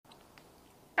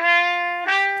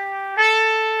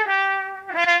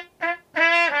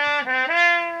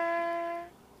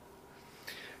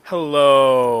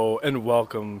Hello and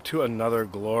welcome to another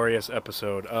glorious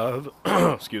episode of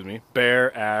excuse me,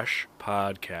 Bear Ash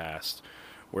Podcast,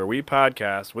 where we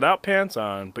podcast without pants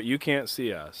on, but you can't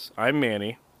see us. I'm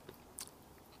Manny,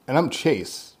 And I'm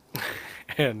Chase.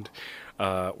 and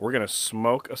we're gonna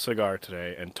smoke a cigar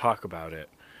today and talk about it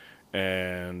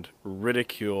and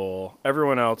ridicule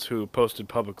everyone else who posted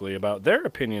publicly about their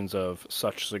opinions of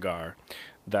such cigar.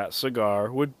 That cigar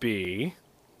would be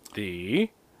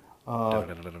the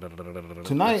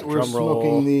Tonight we're drum roll.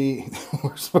 smoking the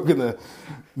we're smoking the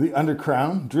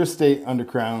Undercrown, Drew Estate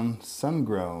Undercrown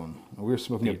Sungrown. We're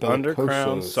smoking The a Bellicoso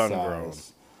Undercrown Sungrown.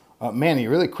 size. Manny,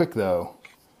 really quick though,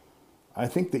 I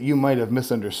think that you might have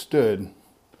misunderstood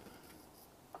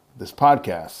this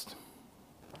podcast.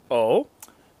 Oh,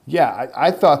 Yeah, I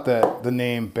thought that the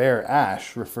name Bear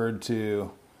Ash referred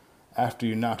to after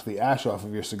you knocked the ash off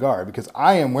of your cigar because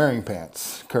I am wearing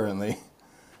pants currently.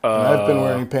 And I've been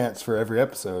wearing pants for every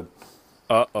episode.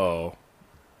 uh-oh.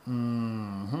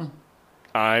 I'm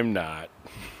not.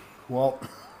 Well,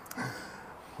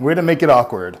 way to make it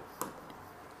awkward.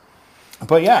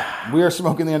 But yeah, we are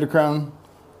smoking the Undercrown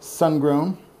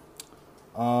Sungrown.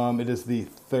 It is the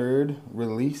third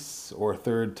release, or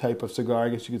third type of cigar, I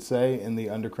guess you could say, in the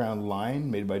Undercrown line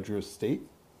made by Drew Estate.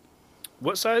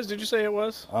 What size did you say it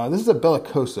was? This is a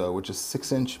Bellicoso, which is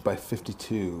 6" by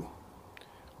 52.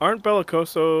 Aren't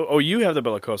Bellicoso... Oh, you have the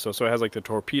Bellicoso, so it has like the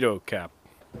torpedo cap.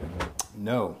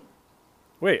 No.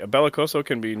 Wait, a Bellicoso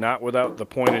can be not without the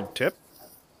pointed tip?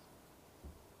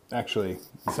 Actually,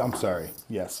 I'm sorry.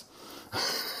 Yes.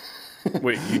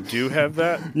 Wait, you do have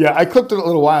that? Yeah, I clipped it a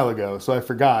little while ago, so I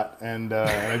forgot. And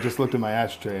I just looked at my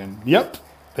ashtray and, yep,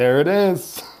 there it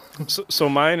is. So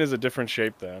mine is a different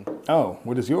shape then. Oh,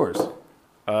 what is yours?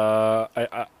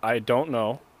 I don't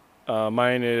know.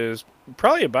 Mine is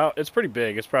probably about... It's pretty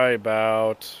big. It's probably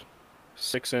about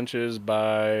 6 inches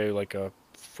by like a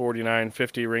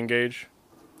 49-50 ring gauge.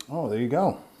 Oh, there you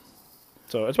go.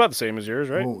 So it's about the same as yours,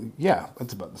 right? Well, yeah,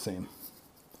 that's about the same.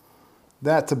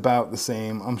 That's about the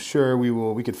same. I'm sure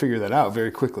we could figure that out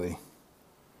very quickly.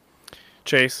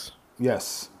 Chase,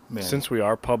 Yes, man. since we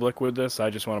are public with this, I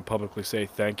just want to publicly say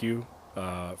thank you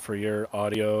for your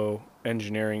audio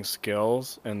engineering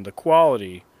skills, and the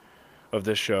quality of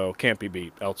this show can't be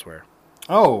beat elsewhere.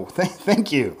 Oh,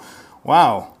 thank you.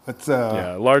 Wow, that's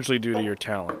Yeah, largely due to your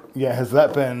talent. yeah. Has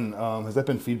that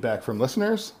been feedback from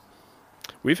listeners?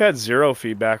 We've had zero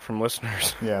feedback from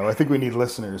listeners. Yeah, well, I think we need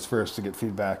listeners first to get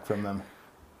feedback from them.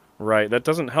 Right, that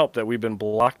doesn't help that we've been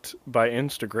blocked by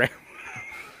Instagram.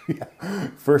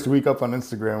 First week up on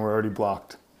Instagram, we're already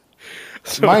blocked.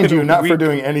 So Mind in you, a not for week,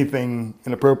 doing anything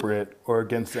inappropriate or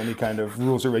against any kind of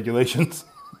rules or regulations.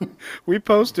 we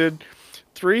posted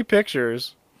 3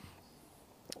 pictures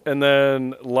and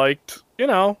then liked,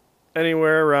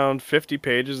 anywhere around 50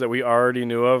 pages that we already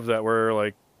knew of that we're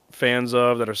like fans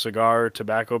of, that are cigar or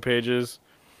tobacco pages.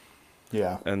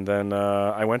 Yeah. And then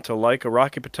I went to like a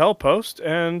Rocky Patel post,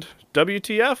 and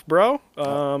WTF, bro.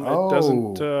 It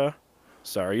doesn't...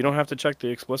 sorry, you don't have to check the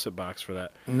explicit box for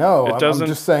that. No, It I'm doesn't...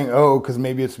 just saying, because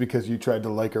maybe it's because you tried to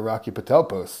like a Rocky Patel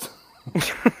post.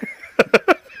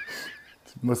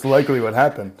 Most likely what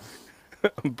happened.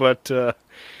 But,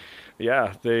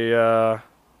 yeah, they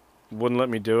wouldn't let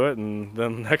me do it. And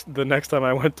then the next time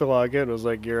I went to log in, it was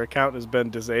like, your account has been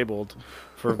disabled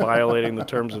for violating the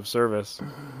terms of service.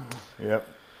 Yep.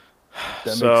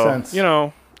 That So, makes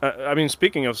sense. I mean,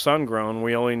 speaking of sun-grown,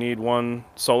 we only need one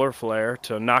solar flare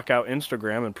to knock out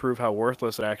Instagram and prove how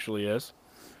worthless it actually is.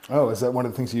 Oh, is that one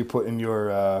of the things you put in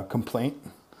your complaint?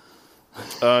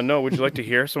 No, would you like to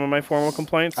hear some of my formal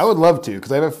complaints? I would love to,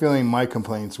 because I have a feeling my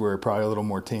complaints were probably a little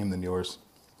more tame than yours.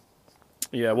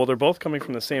 Yeah, well, they're both coming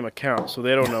from the same account, so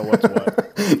they don't know what's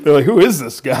what. They're like, who is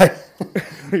this guy?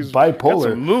 He's got Bipolar.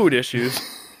 some mood issues.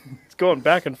 It's going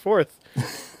back and forth.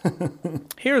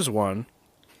 Here's one.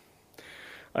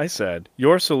 I said,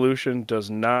 your solution does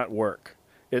not work.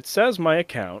 It says my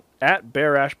account, at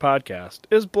Bear Ash Podcast,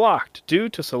 is blocked due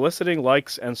to soliciting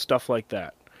likes and stuff like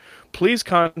that. Please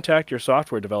contact your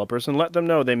software developers and let them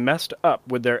know they messed up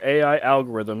with their AI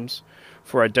algorithms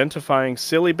for identifying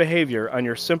silly behavior on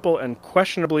your simple and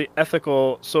questionably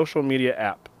ethical social media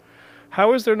app.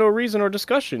 How is there no reason or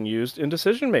discussion used in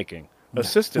decision-making?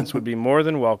 Assistance would be more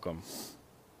than welcome.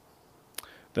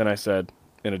 Then I said,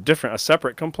 in a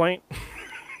separate complaint,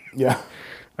 Yeah.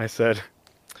 I said,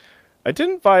 I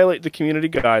didn't violate the community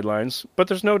guidelines, but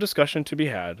there's no discussion to be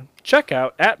had. Check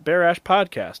out at Bear Ash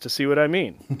Podcast to see what I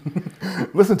mean.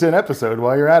 Listen to an episode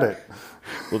while you're at it.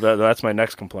 Well, that's my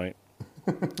next complaint.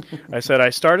 I said, I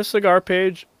start a cigar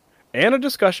page and a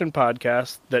discussion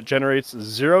podcast that generates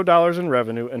 $0 in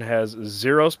revenue and has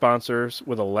 0 sponsors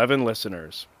with 11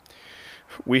 listeners.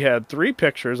 We had 3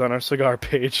 pictures on our cigar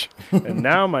page, and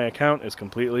now my account is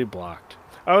completely blocked.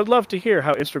 I would love to hear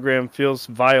how Instagram feels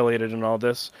violated in all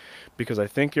this, because I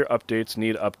think your updates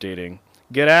need updating.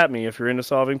 Get at me if you're into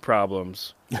solving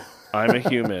problems. I'm a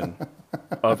human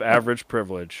of average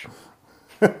privilege.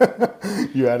 You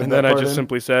added And that then I part just in?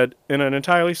 simply said, in an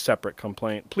entirely separate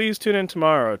complaint, please tune in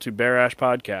tomorrow to Bear Ash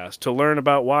Podcast to learn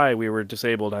about why we were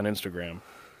disabled on Instagram.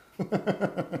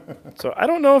 So I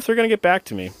don't know if they're going to get back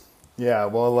to me. Yeah,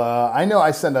 well, I know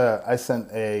I sent a,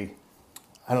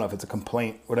 I don't know if it's a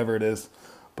complaint, whatever it is,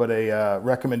 but a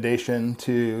recommendation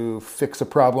to fix a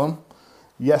problem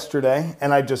yesterday,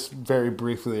 and I just very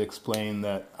briefly explained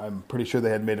that I'm pretty sure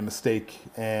they had made a mistake,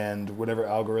 and whatever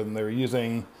algorithm they were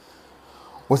using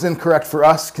was incorrect for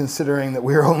us, considering that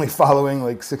we were only following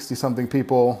like 60-something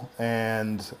people,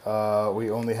 and we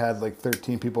only had like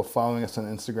 13 people following us on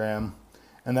Instagram,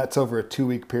 and that's over a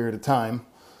 2-week period of time.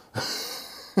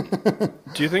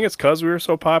 Do you think it's because we were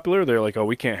so popular? They're like, oh,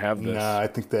 we can't have this. Nah, I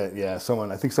think that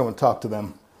I think someone talked to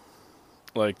them.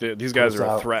 Like, these guys are a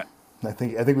out. threat. I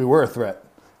think we were a threat.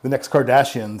 The next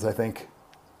Kardashians, I think.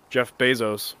 Jeff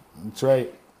Bezos. That's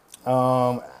right.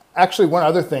 Actually, one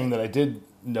other thing that I did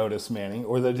notice, Manny,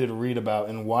 or that I did read about,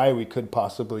 and why we could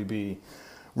possibly be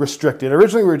restricted.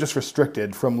 Originally, we were just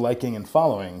restricted from liking and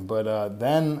following, but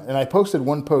then, and I posted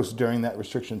one post during that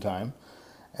restriction time,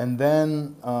 and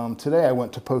then today I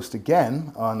went to post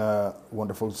again on a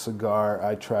wonderful cigar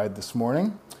I tried this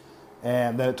morning,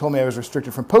 and then it told me I was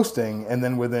restricted from posting, and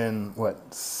then within,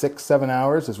 6-7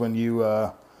 hours is when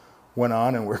you went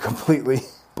on and were completely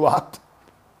blocked.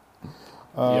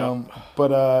 Yep.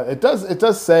 But it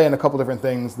does say in a couple different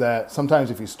things that sometimes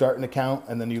if you start an account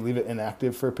and then you leave it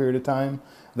inactive for a period of time,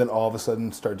 then all of a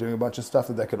sudden start doing a bunch of stuff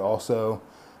that could also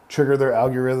trigger their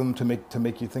algorithm to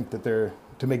make you think that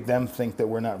to make them think that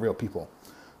we're not real people.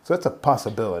 So that's a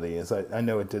possibility. As I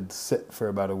know it did sit for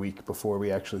about a week before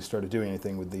we actually started doing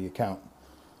anything with the account.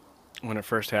 When it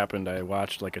first happened, I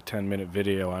watched like a 10-minute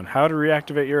video on how to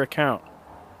reactivate your account.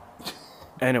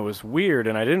 And it was weird,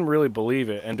 and I didn't really believe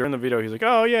it. And during the video, he's like,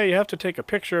 oh, yeah, you have to take a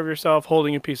picture of yourself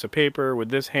holding a piece of paper with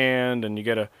this hand, and you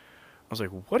get a... I was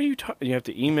like, what are you talking... You have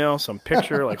to email some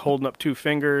picture, like holding up 2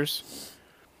 fingers.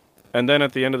 And then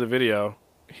at the end of the video,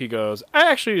 he goes,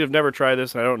 I actually have never tried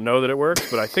this, and I don't know that it works,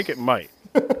 but I think it might.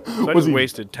 So I just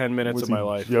wasted 10 minutes of my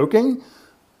life. Joking?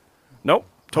 Nope,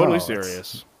 totally Oh,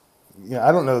 serious. Yeah,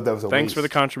 I don't know that was a waste. Thanks for the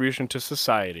contribution to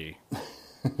society.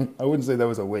 I wouldn't say that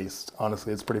was a waste.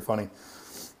 Honestly, it's pretty funny.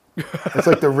 It's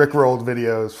like the Rickrolled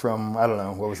videos from, I don't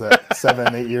know, what was that,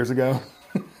 7, 8 years ago?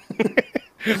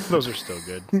 Those are still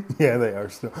good. Yeah, they are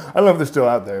still. I don't know if they're still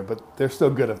out there, but they're still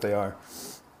good if they are.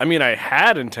 I mean, I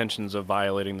had intentions of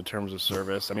violating the terms of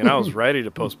service. I mean, I was ready to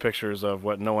post pictures of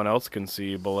what no one else can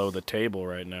see below the table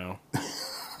right now.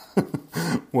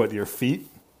 What, your feet?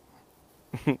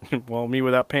 Well, me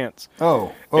without pants.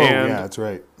 Oh, And- yeah, that's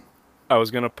right. I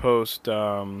was going to post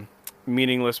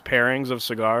meaningless pairings of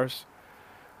cigars,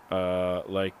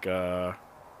 like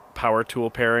power tool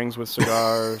pairings with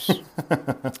cigars,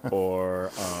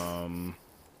 or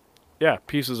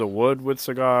pieces of wood with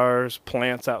cigars,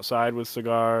 plants outside with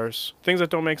cigars, things that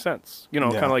don't make sense. You know,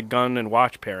 Yeah. kind of like gun and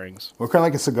watch pairings. We're kind of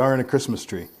like a cigar and a Christmas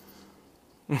tree.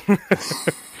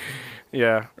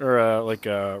 Yeah, or like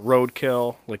a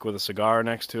roadkill, like with a cigar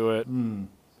next to it.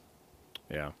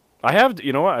 Yeah. I have,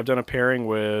 you know what? I've done a pairing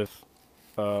with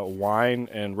wine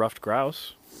and ruffed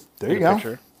grouse. There you In a go.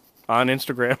 picture on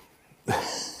Instagram.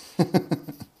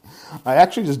 I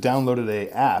actually just downloaded a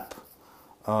app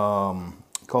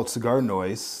called Cigar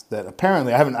Noise that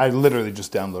apparently I literally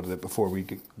just downloaded it before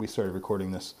we started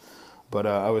recording this. But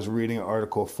I was reading an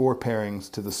article for pairings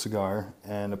to the cigar,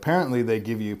 and apparently they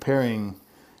give you pairing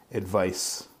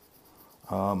advice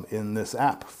in this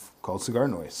app called Cigar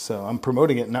Noise. So I'm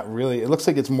promoting it. Not really. It looks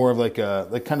like it's more of like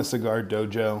kind of cigar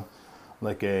dojo,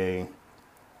 like a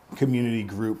community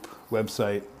group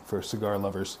website for cigar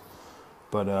lovers.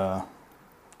 But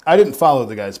I didn't follow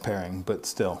the guy's pairing, but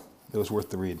still, it was worth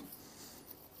the read.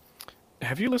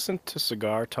 Have you listened to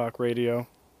Cigar Talk Radio?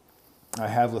 I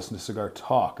have listened to Cigar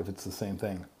Talk, if it's the same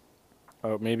thing.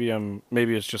 Oh, maybe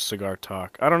it's just Cigar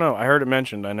Talk. I don't know. I heard it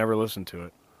mentioned. I never listened to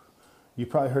it. You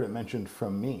probably heard it mentioned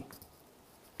from me.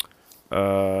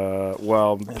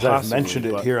 Well, As I've possibly, mentioned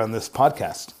it but here on this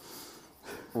podcast.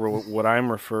 what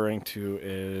I'm referring to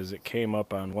is it came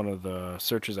up on one of the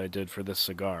searches I did for this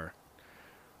cigar.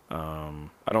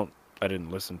 I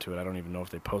didn't listen to it. I don't even know if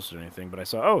they posted anything, but I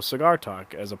saw, Cigar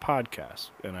Talk as a podcast,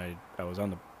 and I was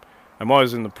on I'm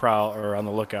always in the prowl or on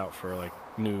the lookout for like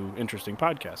new interesting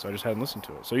podcasts. So I just hadn't listened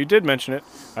to it. So you did mention it.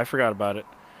 I forgot about it,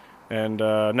 and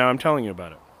now I'm telling you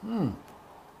about it.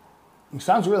 It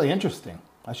sounds really interesting.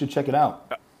 I should check it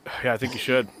out. Yeah, I think you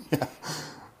should.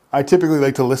 I typically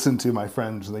like to listen to my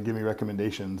friends when they give me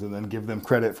recommendations and then give them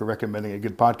credit for recommending a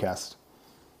good podcast.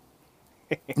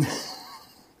 I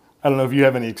don't know if you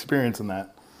have any experience in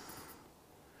that.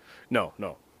 No.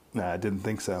 Nah, I didn't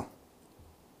think so.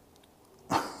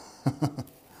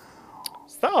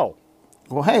 So,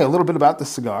 Well, hey, a little bit about the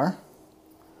cigar.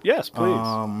 yes,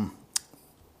 please.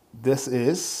 This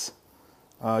is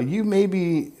you might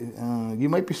be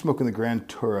smoking the Gran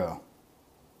Toro.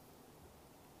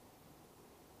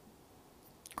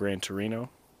 Gran Torino,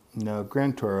 No,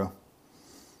 Gran Toro.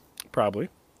 probably.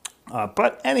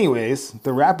 But anyways,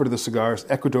 the wrapper of the cigar is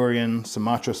Ecuadorian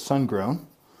Sumatra Sun-Grown.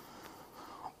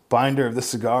 Binder of the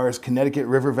cigar is Connecticut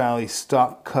River Valley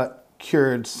stock cut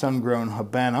cured sun-grown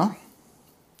Habana.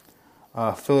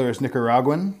 Filler is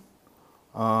Nicaraguan.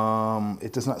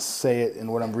 It does not say it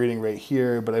in what I'm reading right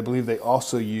here, but I believe they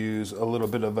also use a little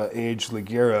bit of a aged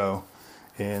Ligero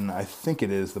in, I think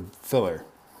it is the filler,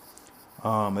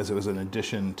 as it was an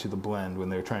addition to the blend when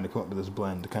they were trying to come up with this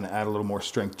blend to kind of add a little more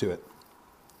strength to it.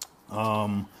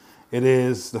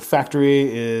 The factory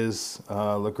is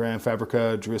La Gran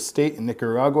Fabrica Drew Estate in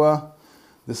Nicaragua.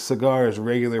 This cigar is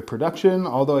regular production,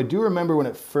 although I do remember when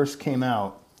it first came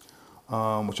out,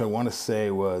 which I want to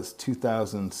say was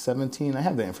 2017. I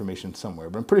have that information somewhere,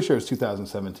 but I'm pretty sure it was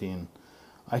 2017.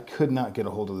 I could not get a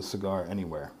hold of the cigar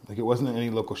anywhere. Like, it wasn't in any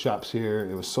local shops here.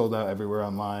 It was sold out everywhere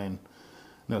online.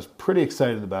 And I was pretty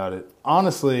excited about it.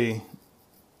 Honestly,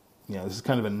 this is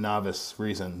kind of a novice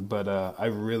reason, but I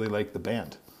really like the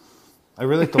band. I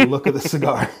really like the look of the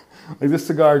cigar. Like, this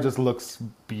cigar just looks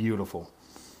beautiful.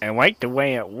 I like the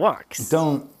way it walks.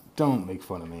 Don't make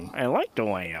fun of me. I like the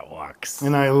way it walks.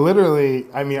 And I literally,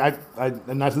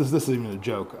 not this is even a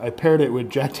joke. I paired it with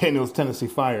Jack Daniel's Tennessee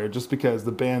Fire just because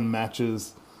the band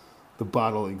matches the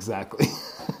bottle exactly.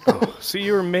 See,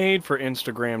 you were made for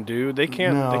Instagram, dude. They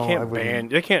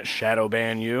can't shadow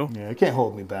ban you. Yeah, it can't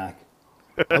hold me back.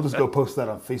 I'll just go post that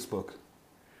on Facebook.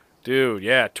 Dude,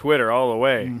 yeah, Twitter all the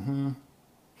way. Mm-hmm.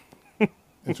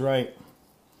 That's right.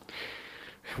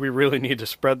 We really need to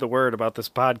spread the word about this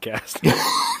podcast.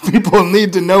 People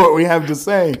need to know what we have to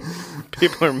say.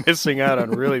 People are missing out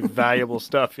on really valuable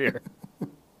stuff here.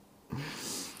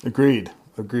 Agreed.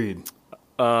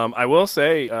 I will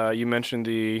say, you mentioned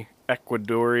the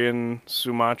Ecuadorian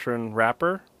Sumatran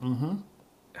wrapper.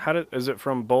 Mm-hmm. Is it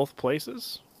from both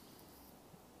places?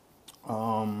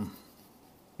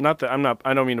 Not that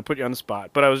I don't mean to put you on the spot,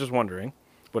 but I was just wondering.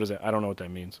 What is it? I don't know what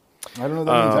that means. I don't know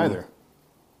what that means either.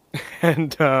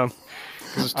 And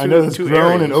I know it's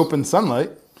grown in open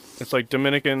sunlight. It's like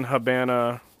Dominican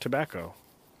Habana tobacco.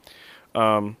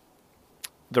 The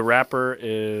wrapper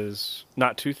is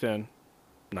not too thin,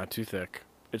 not too thick.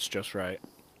 It's just right.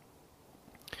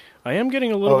 I am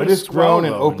getting a little bit of it is grown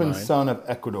in Squalo open sun of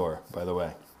Ecuador, by the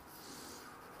way.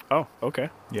 Oh, okay.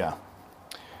 Yeah.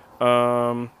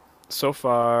 So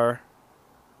far,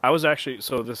 I was actually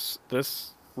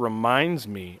this reminds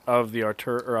me of the not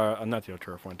the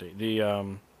Arturo Fuente, the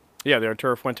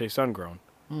Arturo Fuente Sun-Grown.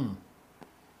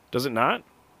 Does it not?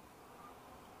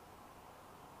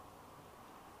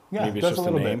 Yeah, Maybe it it's does just a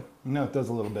little the name. bit. No, it does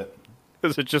a little bit.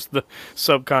 Is it just the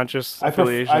subconscious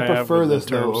affiliation? I prefer this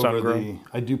though over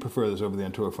I do prefer this over the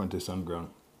Arturo Fuente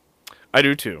Sun-Grown. I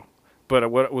do too, but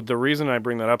the reason I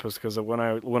bring that up is because when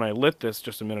I lit this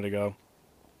just a minute ago,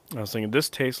 I was thinking this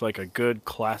tastes like a good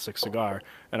classic cigar,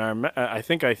 and I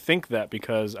think that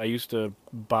because I used to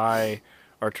buy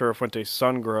Arturo Fuente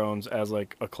Sun-Growns as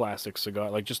like a classic cigar,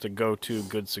 like just a go-to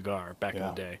good cigar back in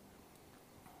the day.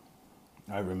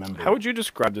 I remember. How would you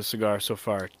describe this cigar so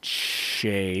far,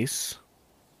 Chase?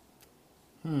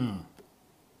 It's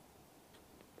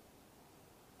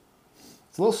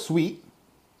a little sweet.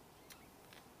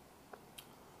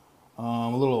 A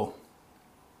little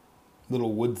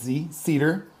woodsy.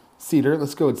 Cedar.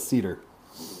 Let's go with cedar.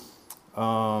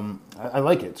 I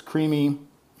like it. It's creamy.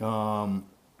 I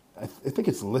think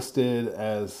it's listed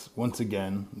as, once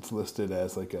again,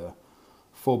 like a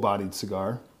full-bodied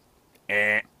cigar.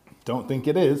 Don't think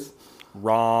it is.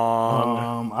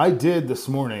 Wrong. I did this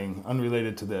morning,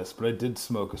 unrelated to this, but I did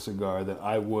smoke a cigar that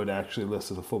I would actually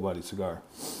list as a full-bodied cigar.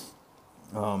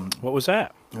 What was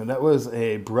that? And that was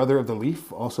a Brother of the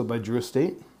Leaf, also by Drew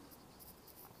Estate,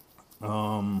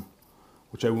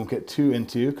 which I won't get too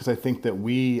into because I think that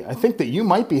you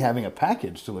might be having a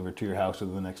package delivered to your house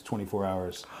within the next 24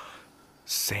 hours.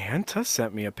 Santa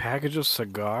sent me a package of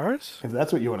cigars? If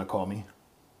that's what you want to call me.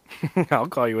 I'll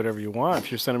call you whatever you want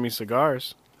if you're sending me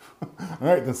cigars. All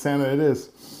right, then Santa it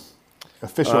is.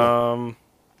 Official. Um,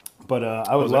 But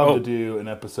I would was love like, to do an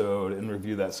episode and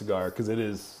review that cigar because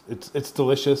it's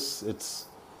delicious. It's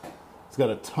got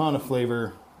a ton of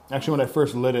flavor. Actually, when I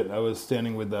first lit it, I was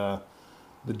standing with the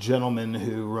gentleman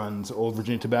who runs Old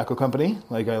Virginia Tobacco Company,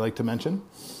 like I like to mention.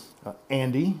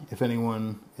 Andy, if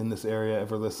anyone in this area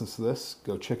ever listens to this,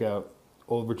 go check out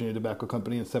Old Virginia Tobacco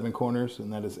Company in Seven Corners,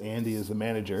 and that is Andy is the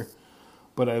manager.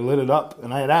 But I lit it up,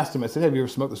 and I had asked him, I said, have you ever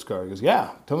smoked this cigar? He goes,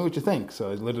 yeah, tell me what you think.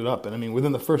 So I lit it up, and I mean,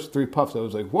 within the first 3 puffs, I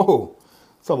was like, whoa,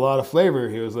 that's a lot of flavor.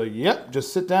 He was like, yep,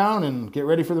 just sit down and get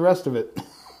ready for the rest of it.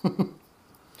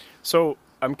 so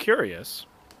I'm curious.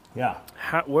 Yeah.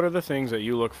 What are the things that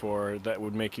you look for that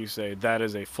would make you say that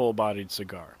is a full-bodied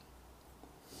cigar?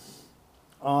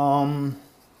 I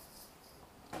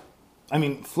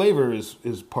mean, flavor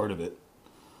is part of it.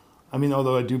 I mean,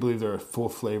 although I do believe there are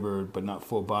full-flavored but not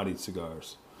full-bodied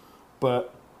cigars.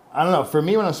 But I don't know. For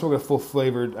me, when I smoke a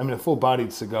a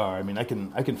full-bodied cigar, I mean, I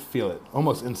can feel it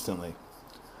almost instantly.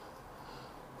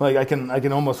 Like I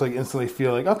can almost like instantly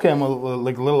feel like, okay, I'm a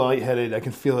little lightheaded. I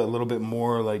can feel it a little bit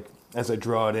more like as I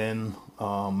draw it in.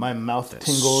 My mouth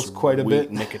tingles quite a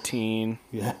bit. Nicotine.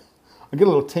 Yeah, I get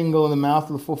a little tingle in the mouth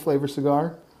with a full-flavor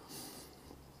cigar.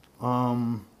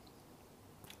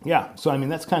 Yeah, so I mean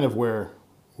that's kind of where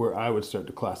I would start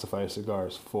to classify a cigar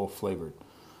as full-flavored.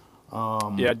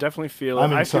 Yeah, I definitely feel it. I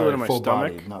mean, I feel it in my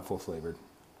full-bodied, stomach. not full-flavored.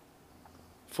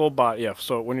 Full body, yeah.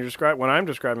 So when I'm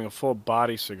describing a full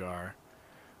body cigar,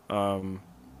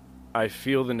 I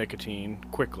feel the nicotine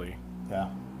quickly. Yeah.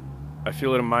 I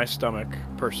feel it in my stomach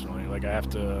personally. Like I have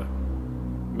to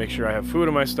make sure I have food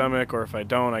in my stomach, or if I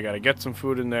don't, I got to get some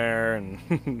food in there,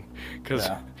 and because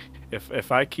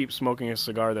if I keep smoking a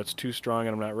cigar that's too strong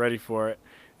and I'm not ready for it,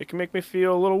 it can make me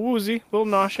feel a little woozy, a little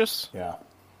nauseous. Yeah.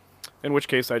 In which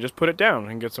case, I just put it down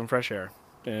and get some fresh air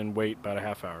and wait about a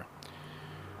half hour.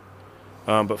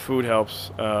 But food helps.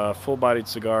 Full-bodied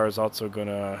cigar is also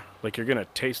gonna, like, you're gonna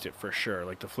taste it for sure.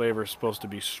 Like the flavor is supposed to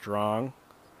be strong.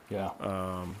 Yeah.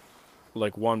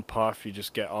 Like one puff, you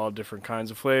just get all different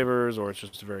kinds of flavors, or it's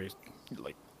just a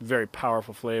very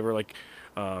powerful flavor. Like,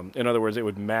 in other words, it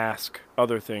would mask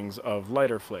other things of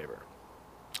lighter flavor.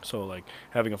 So, like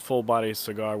having a full-bodied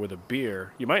cigar with a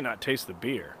beer, you might not taste the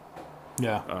beer.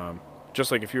 Yeah. Just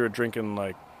like if you were drinking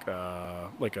like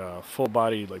a full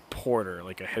body like porter,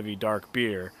 like a heavy dark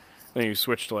beer, then you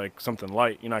switch to like something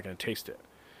light, you're not going to taste it.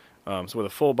 So with a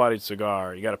full bodied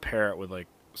cigar, you got to pair it with like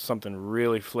something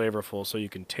really flavorful so you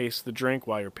can taste the drink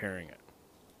while you're pairing it.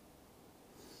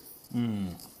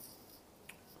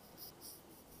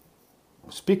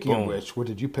 Speaking Boom. of which, what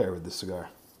did you pair with this cigar?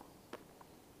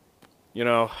 You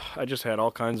know, I just had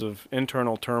all kinds of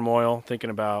internal turmoil thinking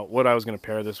about what I was going to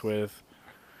pair this with.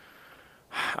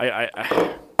 I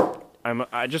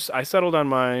settled on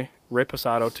my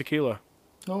Reposado tequila.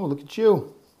 Oh, look at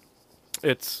you.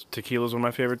 Tequila's one of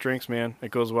my favorite drinks, man.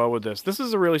 It goes well with this. This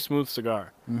is a really smooth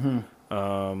cigar. Mm-hmm.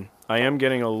 I am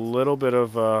getting a little bit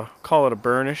of call it a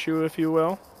burn issue, if you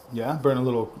will. Yeah, burn a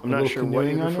little. I'm not sure what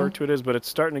you refer to it as, but it's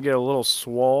starting to get a little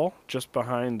swole just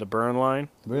behind the burn line.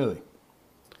 Really?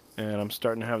 And I'm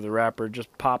starting to have the wrapper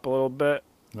just pop a little bit.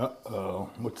 Uh-oh.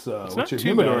 What's It's your not too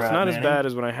humidor bad. It's at, not as Manny? bad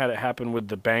as when I had it happen with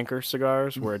the Banker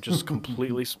cigars, where it just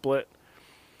completely split.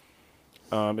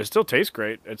 It still tastes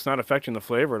great. It's not affecting the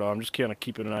flavor at all. I'm just kind of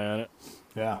keeping an eye on it.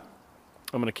 Yeah.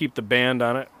 I'm going to keep the band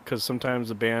on it because sometimes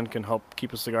the band can help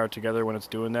keep a cigar together when it's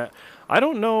doing that. I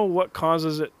don't know what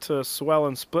causes it to swell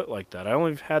and split like that. I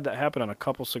only had that happen on a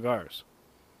couple cigars.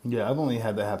 Yeah, I've only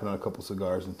had that happen on a couple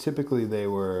cigars, and typically they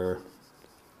were,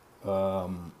 I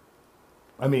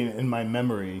mean, in my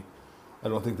memory, I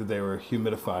don't think that they were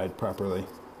humidified properly.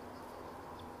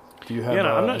 Do you have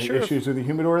I'm not any sure issues with the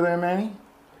humidor there, Manny?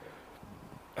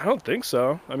 I don't think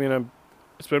so. I mean,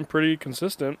 it's been pretty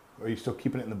consistent. Are you still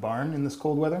keeping it in the barn in this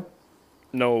cold weather?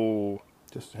 No,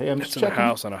 I'm just it's in checking. the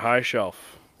house on a high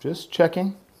shelf. Just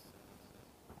checking.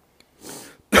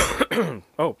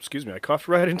 Oh, excuse me. I coughed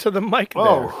right into the mic there.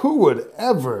 Oh, who would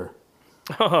ever?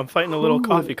 Oh, I'm fighting a little Who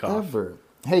coffee would cough. Ever?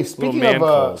 Hey, Little man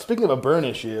cold. speaking of a burn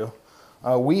issue,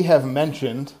 we have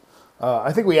mentioned.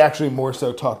 I think we actually more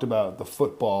so talked about the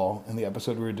football in the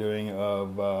episode we were doing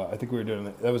of. I think we were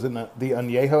doing that was in the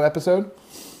Añejo episode.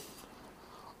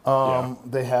 Yeah.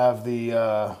 They have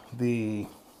the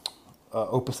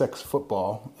Opus X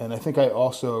football, and I think I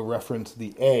also referenced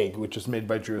the egg, which is made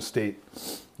by Drew Estate.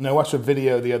 And I watched a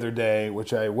video the other day,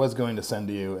 which I was going to send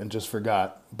to you and just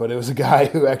forgot. But it was a guy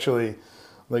who actually,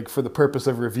 like for the purpose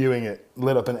of reviewing it,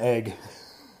 lit up an egg.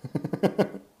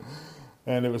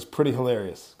 And it was pretty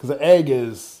hilarious. Because the egg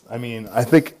is, I mean, I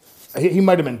think He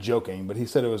might have been joking, but he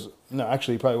said it was... No,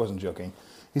 actually, he probably wasn't joking.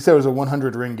 He said it was a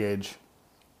 100 ring gauge.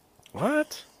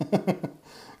 What?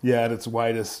 Yeah, at its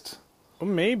widest. Well,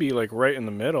 maybe, like right in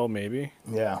the middle, maybe.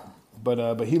 Yeah.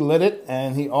 But he lit it,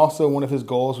 and he also, one of his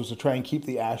goals was to try and keep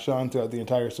the ash on throughout the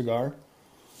entire cigar.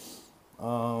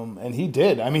 And he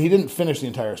did. I mean, he didn't finish the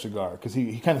entire cigar, because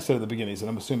he kind of said at the beginning, he said,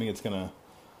 I'm assuming it's going to,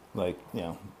 like, you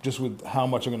know, just with how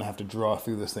much I'm going to have to draw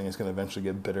through this thing, it's going to eventually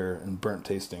get bitter and burnt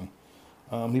tasting.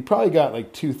 He probably got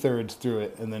like 2/3 through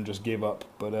it and then just gave up.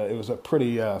 But it was a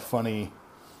pretty funny...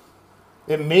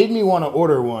 It made me want to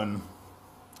order one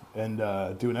and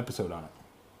do an episode on it.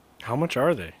 How much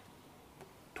are they?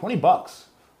 $20.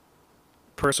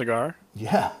 Per cigar?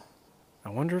 Yeah. I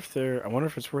wonder if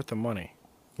it's worth the money.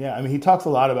 Yeah, I mean, he talks a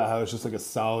lot about how it's just like a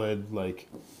solid, like...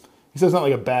 He says it's not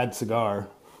like a bad cigar.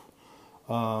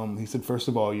 He said, first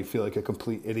of all, you feel like a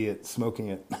complete idiot smoking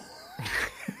it.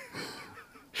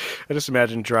 I just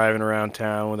imagine driving around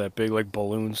town with that big like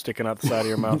balloon sticking out the side of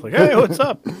your mouth, like, "Hey, what's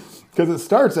up?" Because it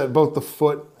starts at both the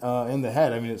foot and the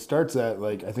head. I mean, it starts at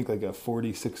like I think like a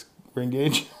 46 ring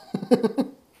gauge,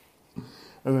 and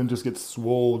then just gets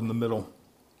swolled in the middle.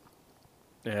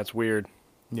 Yeah, it's weird.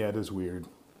 Yeah, it is weird.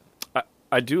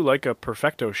 I do like a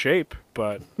perfecto shape,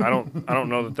 but I don't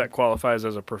know that qualifies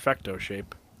as a perfecto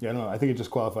shape. Yeah, no, I think it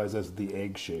just qualifies as the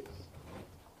egg shape.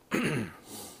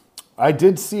 I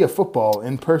did see a football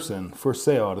in person for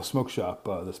sale at a smoke shop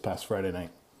this past Friday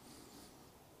night.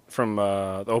 From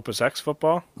the Opus X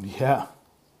football? Yeah.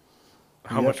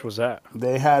 How much was that?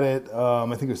 They had it, I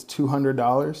think it was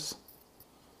 $200.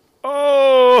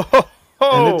 Oh!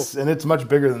 And it's much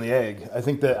bigger than the egg.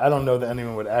 I don't know that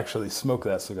anyone would actually smoke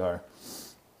that cigar.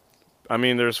 I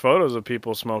mean, there's photos of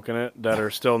people smoking it that are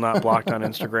still not blocked on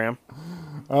Instagram.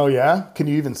 Oh, yeah? Can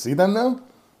you even see them, though?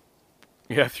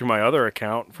 Yeah, through my other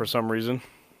account for some reason.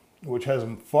 Which has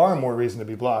far more reason to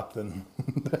be blocked than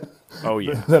oh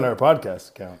yeah than our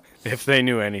podcast account. If they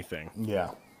knew anything.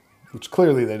 Yeah, which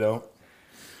clearly they don't.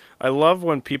 I love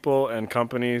when people and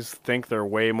companies think they're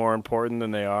way more important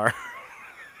than they are.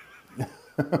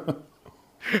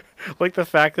 Like the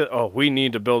fact that, we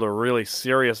need to build a really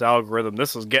serious algorithm.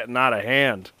 This is getting out of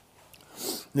hand.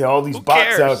 Yeah, all these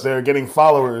bots out there getting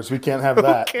followers. We can't have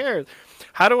that. Who cares?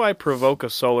 How do I provoke a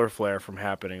solar flare from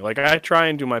happening? Like, I try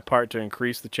and do my part to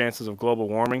increase the chances of global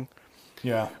warming.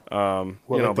 Yeah.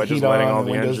 By just letting all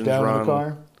the engines run. In the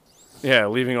car? Yeah,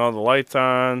 leaving all the lights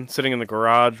on, sitting in the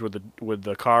garage with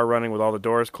the car running with all the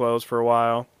doors closed for a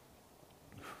while.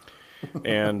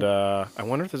 And I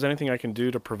wonder if there's anything I can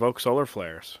do to provoke solar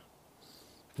flares.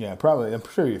 Yeah, probably. I'm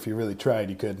sure if you really tried,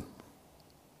 you could.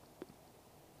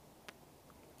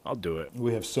 I'll do it.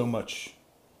 We have so much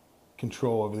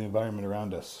control over the environment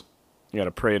around us. You got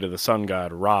to pray to the sun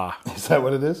god Ra. Is that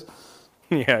what it is?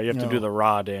 Yeah, you have to do the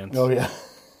Ra dance. Oh, yeah.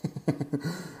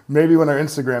 Maybe when our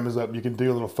Instagram is up, you can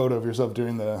do a little photo of yourself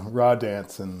doing the Ra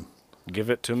dance and give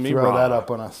it to me, throw Ra. that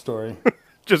up on a story.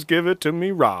 Just give it to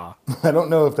me, Ra. I don't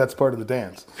know if that's part of the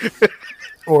dance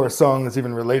or a song that's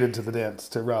even related to the dance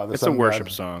to Ra. It's a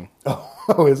worship song.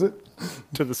 Oh, is it?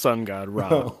 To the sun god Ra.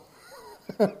 Oh.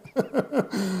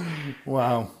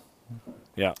 Wow.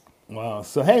 Yeah. Wow.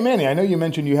 So, hey, Manny, I know you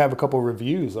mentioned you have a couple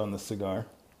reviews on this cigar.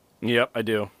 Yep, I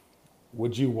do.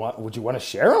 Would you want to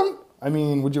share them? I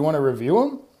mean, would you want to review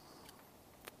them?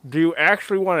 Do you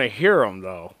actually want to hear them,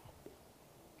 though?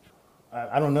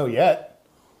 I don't know yet.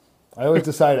 I always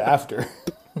decide after.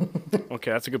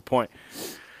 Okay, that's a good point.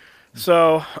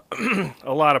 So,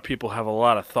 a lot of people have a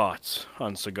lot of thoughts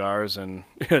on cigars, and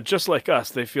just like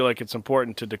us, they feel like it's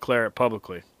important to declare it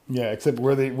publicly. Yeah, except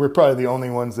we're probably the only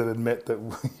ones that admit that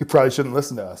you probably shouldn't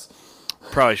listen to us.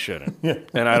 Probably shouldn't. Yeah.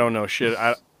 And I don't know shit.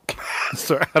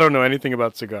 Sorry, I don't know anything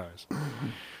about cigars.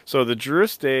 So the Drew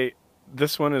Estate,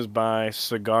 this one is by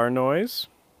Cigar Noise.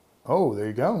 Oh, there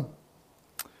you go.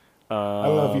 I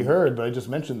don't know if you heard, but I just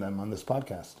mentioned them on this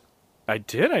podcast. I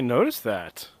did. I noticed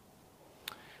that.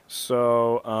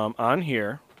 So on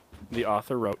here, the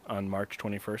author wrote on March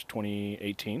 21st,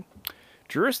 2018,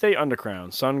 Drew Estate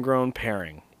Undercrown, Sun-Grown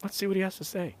Pairing. Let's see what he has to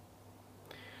say.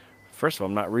 First of all,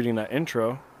 I'm not reading that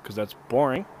intro because that's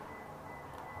boring.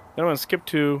 Then I'm going to skip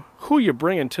to who you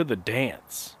bringing to the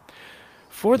dance.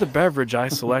 For the beverage, I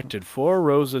selected Four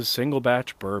Roses Single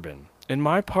Batch Bourbon. In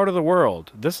my part of the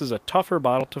world, this is a tougher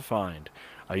bottle to find.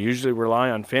 I usually rely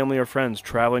on family or friends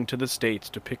traveling to the States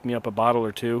to pick me up a bottle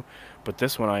or two, but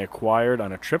this one I acquired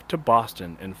on a trip to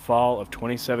Boston in fall of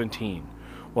 2017.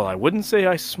 Well, I wouldn't say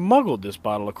I smuggled this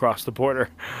bottle across the border.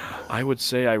 I would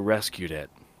say I rescued it.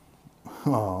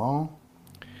 Aww.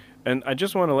 And I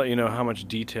just want to let you know how much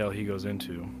detail he goes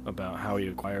into about how he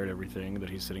acquired everything that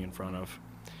he's sitting in front of.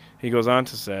 He goes on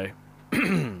to say,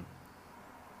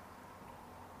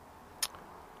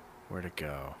 Where'd it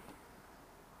go?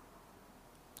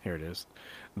 Here it is.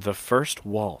 The First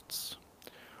Waltz.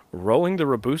 Rolling the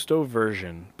Robusto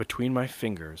version between my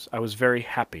fingers, I was very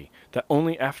happy that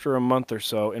only after a month or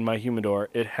so in my humidor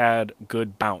it had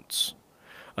good bounce.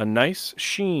 A nice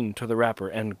sheen to the wrapper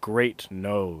and great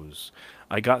nose.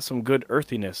 I got some good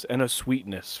earthiness and a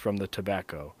sweetness from the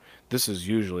tobacco. This is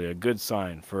usually a good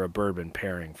sign for a bourbon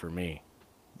pairing for me.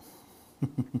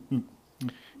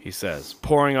 He says,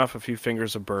 pouring off a few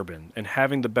fingers of bourbon and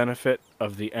having the benefit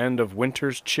of the end of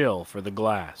winter's chill for the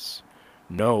glass.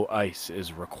 No ice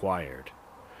is required.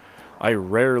 I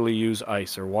rarely use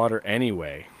ice or water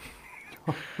anyway.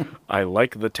 I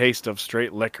like the taste of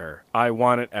straight liquor. I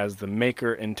want it as the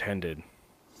maker intended.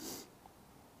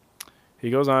 He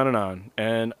goes on and on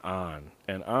and on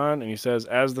and on, and he says,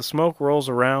 as the smoke rolls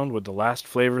around with the last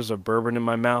flavors of bourbon in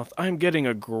my mouth, I'm getting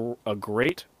a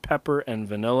great pepper and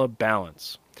vanilla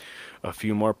balance. A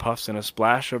few more puffs and a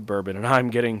splash of bourbon, and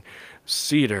I'm getting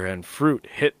cedar and fruit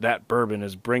hit that bourbon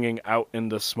is bringing out in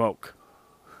the smoke.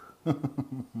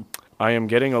 I am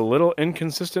getting a little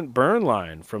inconsistent burn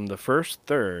line from the first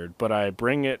third, but I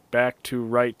bring it back to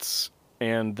rights,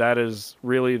 and that is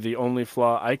really the only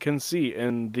flaw I can see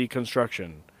in the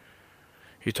construction.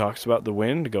 He talks about the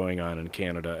wind going on in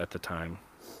Canada at the time.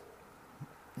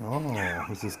 Oh,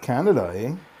 this is Canada,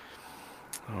 eh?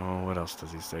 Oh, what else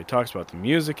does he say? He talks about the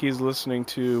music he's listening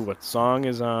to, what song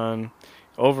is on.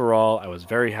 Overall, I was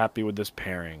very happy with this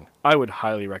pairing. I would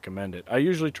highly recommend it. I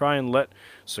usually try and let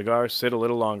cigars sit a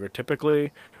little longer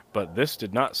typically, but this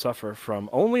did not suffer from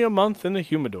only a month in the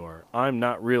humidor. I'm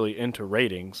not really into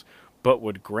ratings, but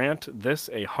would grant this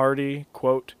a hearty,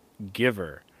 quote,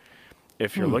 giver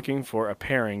if you're looking for a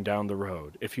pairing down the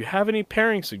road. If you have any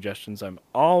pairing suggestions, I'm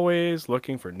always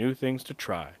looking for new things to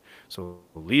try. So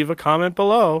leave a comment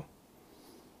below.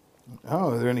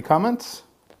 Oh, are there any comments?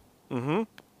 Mm-hmm.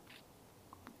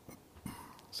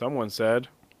 Someone said,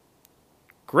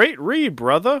 great read,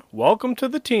 brother. Welcome to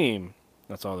the team.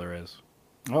 That's all there is.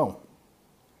 Oh.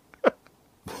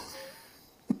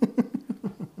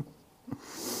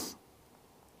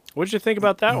 What did you think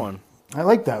about that one? I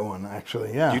like that one,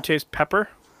 actually, yeah. Do you taste pepper?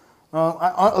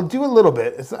 I'll do a little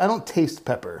bit. I don't taste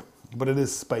pepper, but it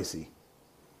is spicy.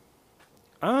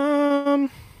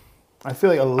 I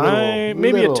feel like a little,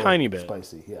 maybe little a tiny bit.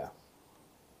 Spicy, yeah.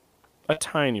 A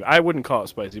tiny. I wouldn't call it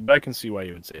spicy, but I can see why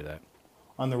you would say that.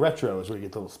 On the retro is where you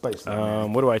get the little spice.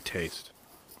 What do I taste?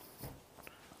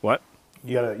 What?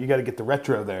 You gotta get the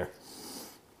retro there.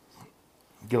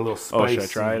 Get a little spice. Oh, should I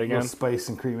try it again? A little spice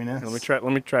and creaminess. Let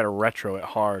me try to retro it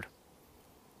hard.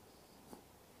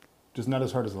 Just not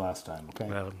as hard as last time,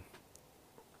 okay?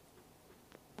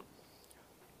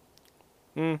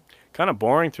 Kind of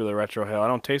boring through the retro hail. I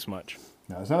don't taste much.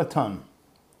 No, it's not a ton.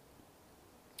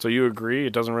 So you agree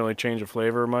it doesn't really change the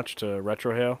flavor much to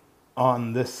retro hail?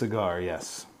 On this cigar,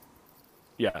 yes.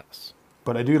 Yes.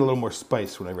 But I do get a little more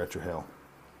spice when I retrohale.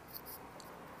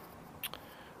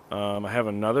 I have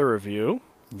another review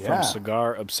from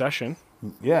Cigar Obsession.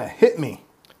 Yeah, hit me.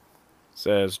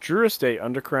 Says Drew Estate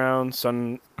Undercrown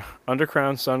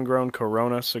Sun-Grown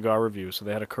Corona cigar review. So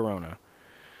they had a Corona.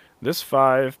 This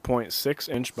 5.6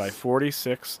 inch by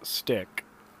 46 stick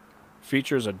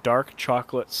features a dark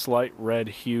chocolate, slight red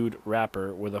hued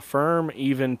wrapper with a firm,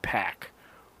 even pack,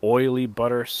 oily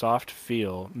butter soft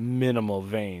feel, minimal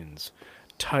veins,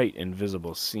 tight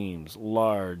invisible seams,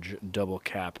 large double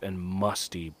cap, and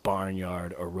musty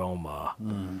barnyard aroma.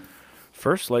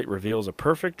 First Light reveals a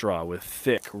perfect draw with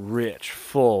thick, rich,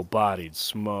 full-bodied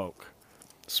smoke,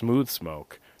 smooth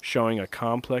smoke, showing a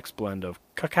complex blend of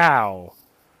cacao,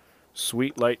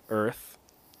 sweet light earth,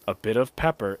 a bit of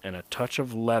pepper, and a touch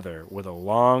of leather with a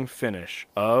long finish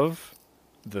of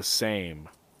the same.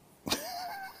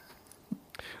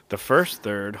 The first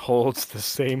third holds the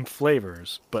same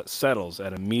flavors, but settles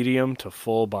at a medium to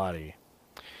full body.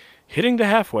 Hitting the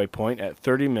halfway point at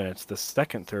 30 minutes, the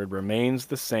second third remains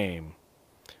the same,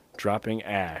 dropping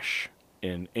ash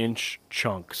in inch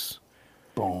chunks.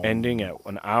 Boom. Ending at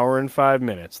 1 hour and 5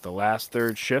 minutes, the last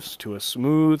third shifts to a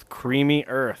smooth, creamy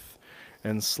earth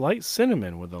and slight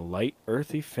cinnamon with a light,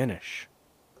 earthy finish.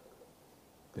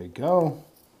 There you go.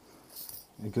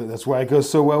 That's why it goes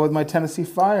so well with my Tennessee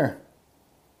Fire.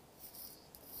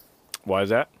 Why is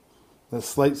that? The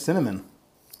slight cinnamon.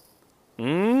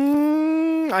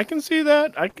 I can see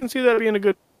that. I can see that being a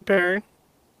good pairing.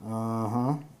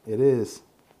 Uh-huh. It is.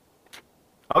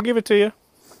 I'll give it to you.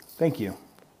 Thank you.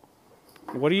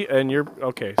 What do you... And you're...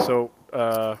 Okay, so...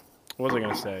 what was I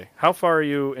going to say? How far are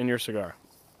you in your cigar?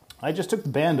 I just took the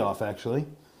band off, actually.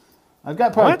 I've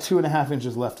got probably What? 2.5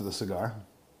 inches left of the cigar.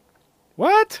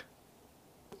 What?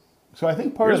 So I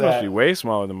think part Yours of must be that. way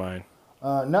smaller than mine.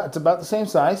 No, it's about the same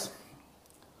size.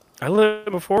 I lit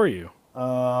it before you.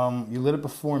 You lit it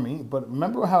before me, but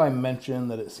remember how I mentioned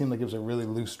that it seemed like it was a really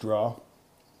loose draw?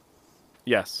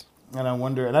 Yes. And I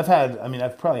wonder, and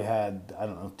I've probably had, I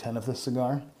don't know, 10 of this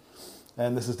cigar.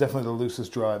 And this is definitely the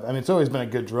loosest draw. I mean, it's always been a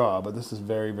good draw, but this is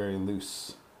very, very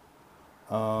loose.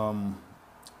 And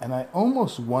I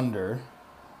almost wonder,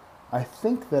 I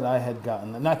think that I had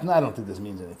gotten, I don't think this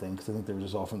means anything, because I think they were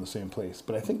just all from the same place,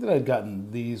 but I think that I had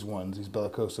gotten these ones, these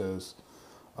Bellicosos,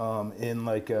 in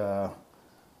like a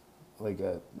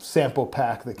sample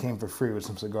pack that came for free with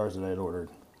some cigars that I had ordered.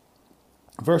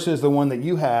 Versus the one that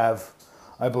you have,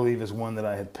 I believe, is one that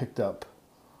I had picked up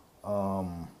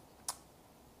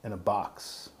in a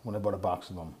box when I bought a box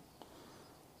of them,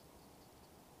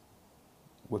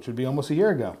 which would be almost a year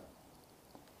ago.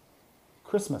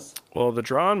 Christmas. Well, the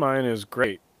draw on mine is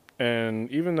great. And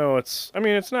even though it's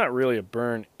not really a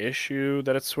burn issue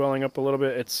that it's swelling up a little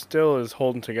bit, it still is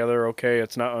holding together okay.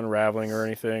 It's not unraveling or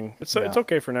anything. It's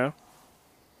okay for now.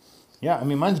 Yeah, I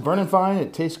mean, mine's burning fine.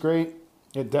 It tastes great.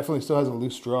 It definitely still has a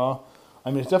loose draw.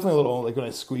 I mean, it's definitely a little, like when I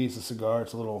squeeze the cigar,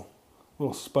 it's a little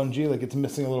spongy, like it's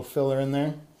missing a little filler in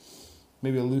there.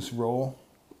 Maybe a loose roll.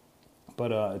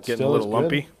 But it's Getting still a little good.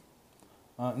 lumpy.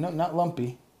 No, not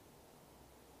lumpy.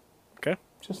 Okay.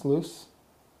 Just loose.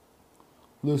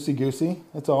 Loosey-goosey,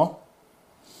 that's all.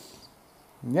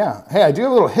 Yeah. Hey, I do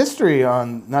have a little history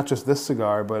on not just this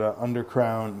cigar, but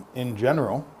Undercrown in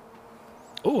general.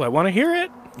 Oh, I want to hear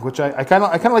it. Which I kind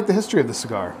of like the history of this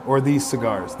cigar, or these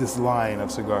cigars, this line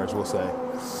of cigars, we'll say.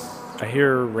 I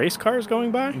hear race cars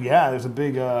going by. Yeah, there's a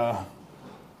big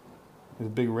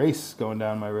race going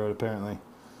down my road apparently.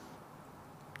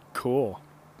 Cool.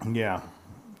 Yeah.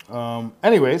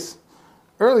 Anyways,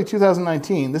 early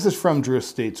 2019. This is from Drew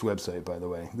Estate's website, by the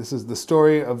way. This is the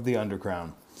story of the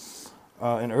Undercrown.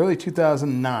 In early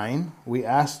 2009, we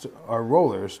asked our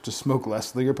rollers to smoke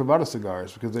less Liga Privada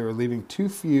cigars because they were leaving too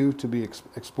few to be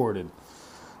exported.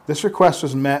 This request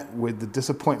was met with the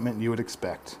disappointment you would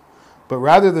expect. But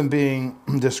rather than being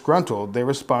disgruntled, they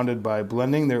responded by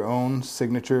blending their own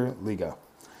signature Liga,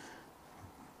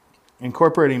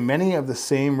 incorporating many of the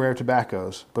same rare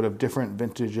tobaccos, but of different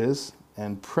vintages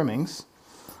and primings.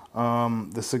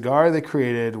 The cigar they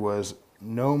created was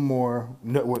no mere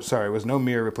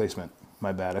replacement.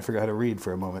 My bad, I forgot how to read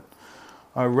for a moment.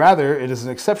 Rather, it is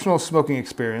an exceptional smoking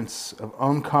experience of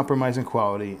uncompromising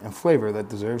quality and flavor that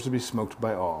deserves to be smoked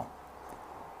by all.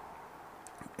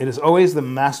 It is always the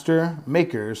master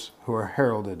makers who are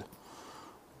heralded,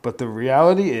 but the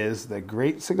reality is that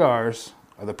great cigars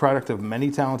are the product of many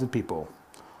talented people.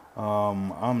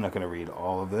 I'm not going to read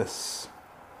all of this.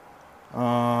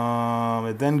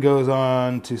 It then goes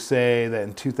on to say that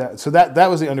in 2000, so that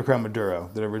was the Undercrown Maduro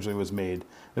that originally was made.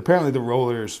 Apparently the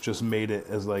rollers just made it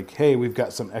as like, hey, we've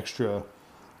got some extra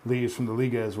leaves from the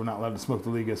Ligas. We're not allowed to smoke the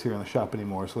Ligas here in the shop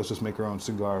anymore, so let's just make our own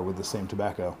cigar with the same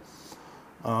tobacco.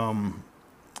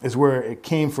 Is where it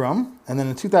came from. And then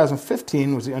in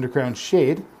 2015 was the Undercrown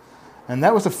Shade, and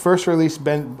that was the first release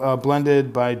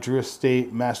blended by Drew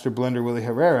Estate master blender Willie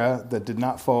Herrera that did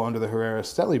not fall under the Herrera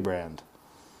Steli brand.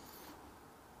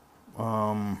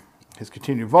 His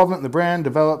continued involvement in the brand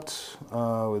developed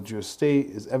with Drew Estate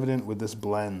is evident with this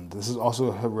blend. This is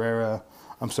also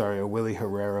a Willie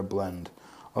Herrera blend,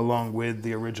 along with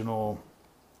the original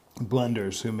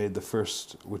blenders who made the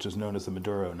first, which is known as the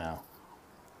Maduro now.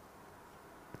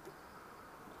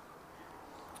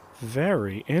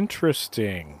 Very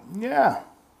interesting. Yeah.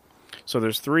 So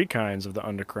there's three kinds of the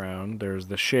Undercrown. There's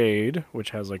the Shade, which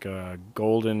has like a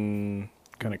golden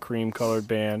kind of cream-colored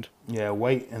band. Yeah,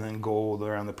 white and then gold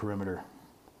around the perimeter.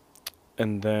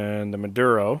 And then the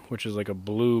Maduro, which is like a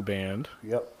blue band.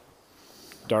 Yep.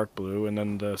 Dark blue. And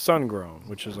then the Sun-Grown,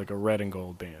 which is like a red and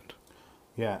gold band.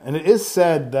 Yeah, and it is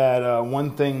said that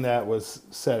one thing that was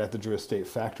said at the Drew Estate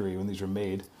factory when these were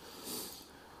made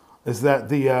is that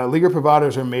the Liga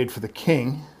Privadas are made for the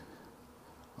king,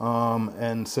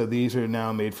 and so these are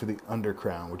now made for the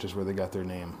Undercrown, which is where they got their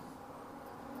name.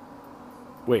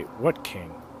 Wait, what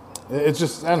king? It's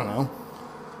just, I don't know,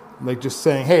 like just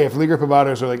saying, hey, if Liga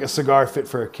Privadas are like a cigar fit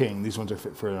for a king, these ones are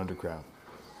fit for an Undercrown.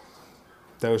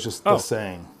 That was just the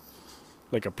saying.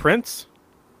 Like a prince?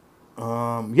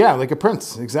 Yeah, like a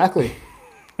prince, exactly.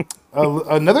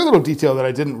 Another little detail that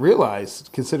I didn't realize,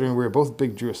 considering we were both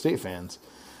big Drew Estate fans,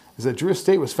 is that Drew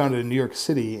Estate was founded in New York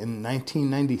City in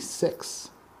 1996.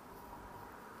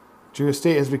 Drew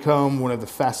Estate has become one of the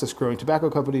fastest growing tobacco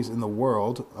companies in the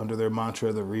world under their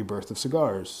mantra, the rebirth of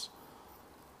cigars.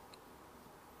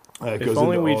 If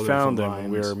only we'd found them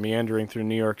when we were meandering through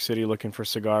New York City looking for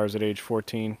cigars at age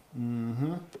 14.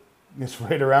 Mm-hmm. It's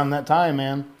right around that time,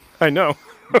 man. I know.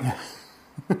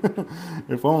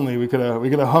 If only we could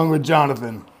have hung with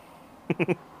Jonathan.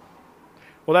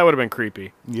 Well, that would have been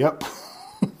creepy. Yep.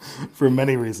 For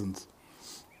many reasons.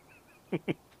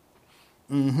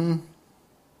 So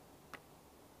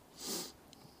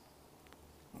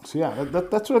yeah,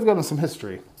 that's what I've got on some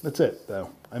history. That's it, though.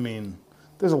 I mean,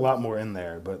 there's a lot more in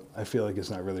there, but I feel like it's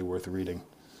not really worth reading.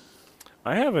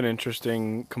 I have an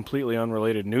interesting, completely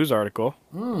unrelated news article.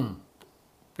 You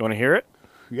want to hear it?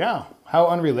 Yeah. How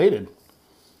unrelated.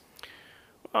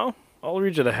 Well, I'll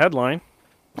read you the headline.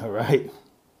 All right.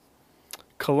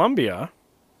 Colombia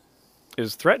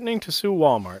is threatening to sue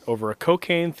Walmart over a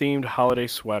cocaine-themed holiday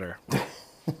sweater.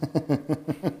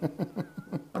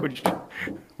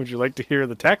 Would you like to hear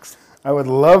the text? I would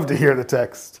love to hear the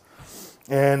text.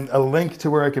 And a link to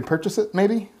where I can purchase it,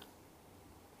 maybe?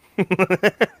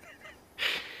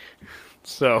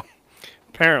 So,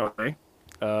 apparently,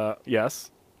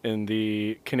 yes, in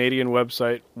the Canadian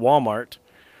website Walmart,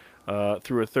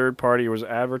 through a third party, was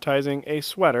advertising a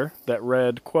sweater that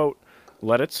read, quote,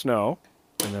 "Let it snow."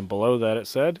 And then below that it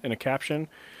said, in a caption,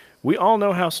 "We all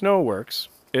know how snow works.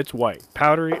 It's white,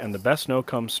 powdery, and the best snow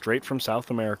comes straight from South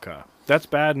America. That's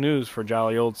bad news for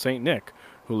jolly old Saint Nick,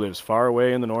 who lives far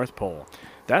away in the North Pole.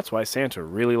 That's why Santa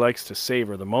really likes to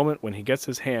savor the moment when he gets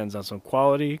his hands on some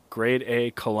quality, grade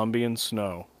A Colombian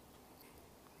snow."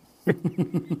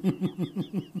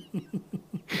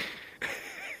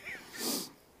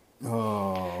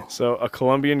 Oh. So, a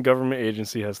Colombian government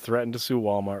agency has threatened to sue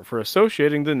Walmart for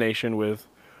associating the nation with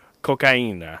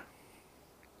cocaine.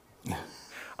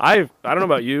 I don't know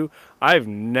about you, I've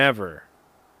never,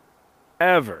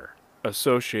 ever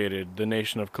associated the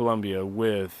nation of Colombia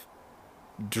with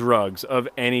drugs of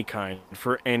any kind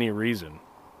for any reason.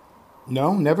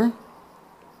 No, never?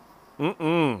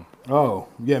 Mm-mm. Oh,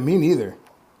 yeah, me neither.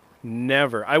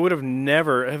 Never. I would have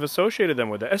never have associated them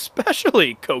with that,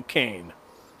 especially cocaine.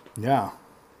 Yeah.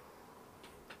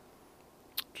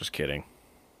 Just kidding.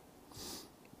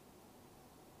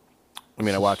 I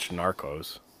mean, I watched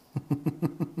Narcos.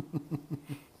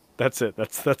 That's it.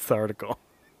 That's the article.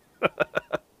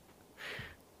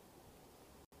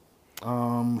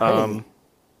 Hey,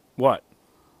 What?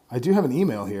 I do have an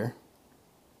email here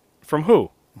From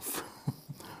who?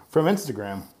 from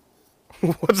Instagram.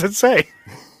 What does it say?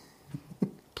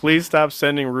 Please stop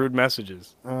sending rude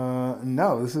messages.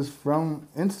 No, this is from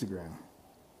Instagram.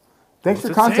 Thanks What's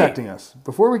for it contacting us.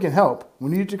 Before we can help, we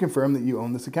need you to confirm that you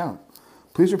own this account.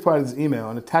 Please reply to this email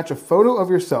and attach a photo of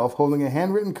yourself holding a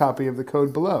handwritten copy of the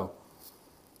code below.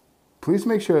 Please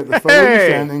make sure that the photo you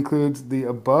send includes the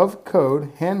above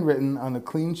code handwritten on a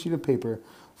clean sheet of paper,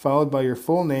 followed by your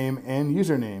full name and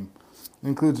username. It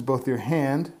includes both your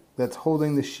hand that's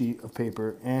holding the sheet of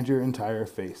paper and your entire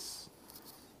face.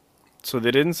 So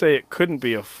they didn't say it couldn't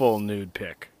be a full nude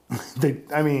pic. They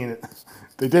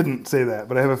didn't say that,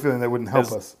 but I have a feeling that wouldn't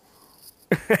help us.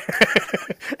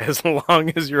 As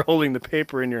long as you're holding the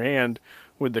paper in your hand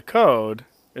with the code,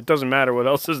 it doesn't matter what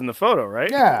else is in the photo, right?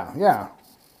 Yeah.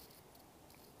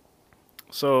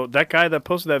 So that guy that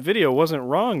posted that video wasn't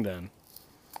wrong then.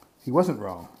 He wasn't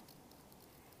wrong.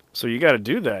 So you got to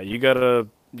do that. You got to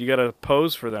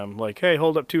pose for them like, "Hey,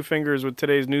 hold up 2 fingers with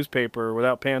today's newspaper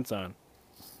without pants on."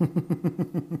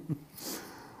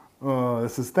 Oh,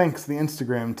 this is thanks the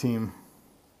Instagram team.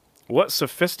 What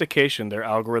sophistication their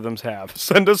algorithms have.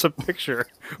 Send us a picture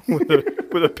with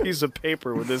a piece of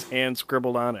paper with his hand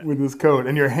scribbled on it. With this code,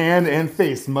 and your hand and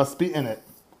face must be in it.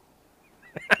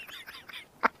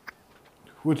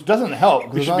 Which doesn't help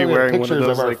because should there's be only wearing one of pictures of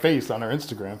those, our like- face on our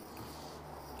Instagram.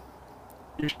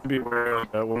 You should be wearing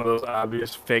one of those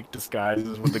obvious fake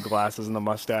disguises with the glasses and the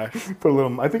mustache. Put a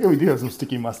little. I think we do have some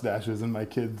sticky mustaches in my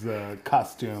kid's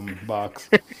costume box.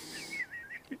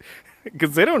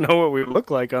 Because they don't know what we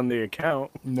look like on the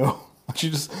account. No, she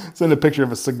just sent a picture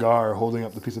of a cigar holding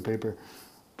up the piece of paper.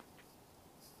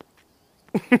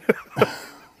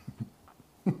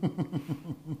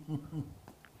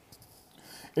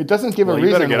 It doesn't give a You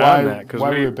better reason get on that, 'cause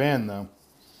why we- we were banned, though.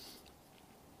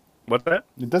 What's that?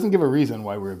 It doesn't give a reason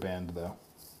why we were banned, though.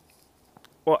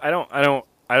 Well, I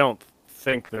don't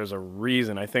think there's a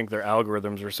reason. I think their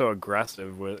algorithms are so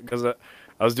aggressive with because I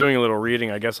was doing a little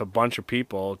reading. I guess a bunch of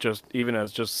people, just even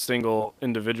as just single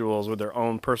individuals with their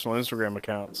own personal Instagram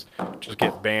accounts, just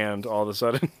get banned all of a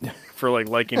sudden for like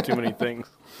liking too many things.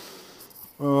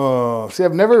 Oh, see,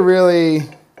 I've never really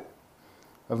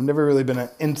been an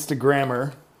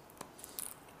Instagrammer,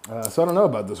 so I don't know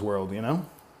about this world. You know,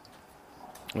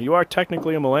 Well, you are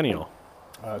technically a millennial.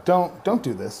 don't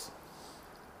do this.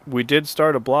 We did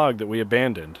start a blog that we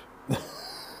abandoned.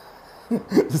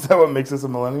 Is that what makes us a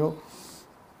millennial?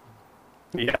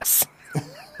 Yes.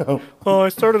 Oh, Oh, I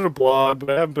started a blog, but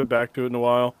I haven't been back to it in a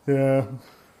while. yeah.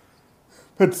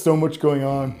 Had so much going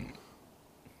on.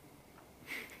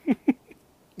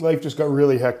 Life just got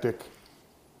really hectic.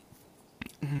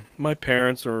 My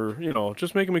parents are,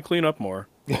 just making me clean up more.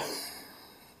 You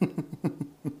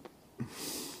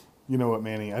know what,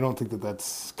 Manny? I don't think that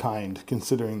that's kind,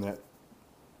 considering that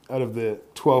out of the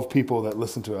 12 people that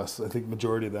listen to us, I think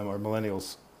majority of them are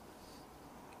millennials.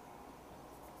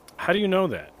 How do you know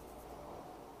that?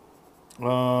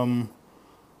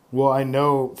 Well, I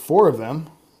know 4 of them.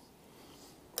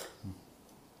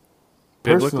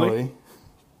 Biblically?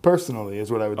 Personally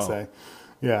is what I would Oh. say.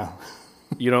 Yeah.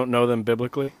 You don't know them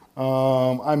biblically?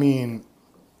 I mean,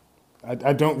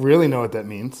 I don't really know what that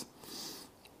means.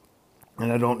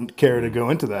 And I don't care to go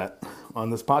into that on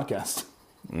this podcast.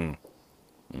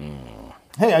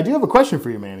 Hey, I do have a question for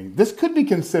you, Manny. This could be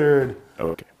considered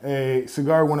Okay. a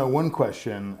Cigar 101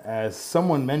 question, as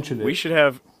someone mentioned it. Should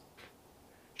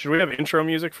we have intro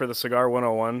music for the Cigar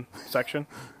 101 section?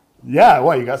 Yeah,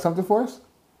 what, you got something for us?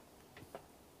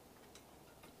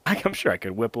 I'm sure I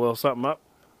could whip a little something up.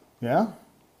 Yeah?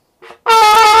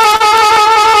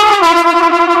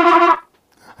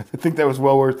 I think that was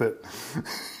well worth it.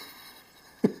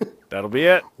 That'll be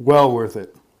it. Well worth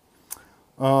it.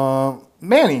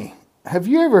 Manny, have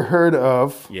you ever heard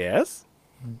of Yes?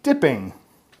 dipping?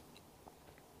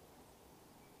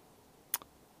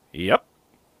 Yep.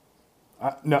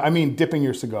 No, I mean dipping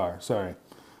your cigar. Sorry.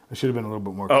 I should have been a little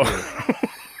bit more clear.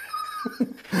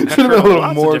 Should have been a little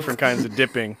Lots more. of different kinds of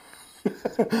dipping.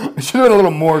 I should have been a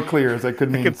little more clear, as I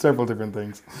could mean several different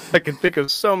things. I can think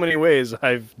of so many ways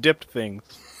I've dipped things.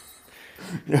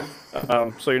 Yeah.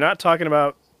 So you're not talking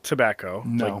about tobacco,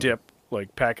 No. like dip,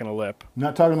 like packing a lip. I'm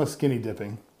not talking about skinny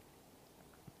dipping.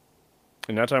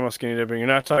 You're not talking about skinny dipping. You're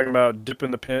not talking about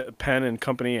dipping the pen in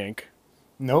company ink.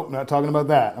 Nope, not talking about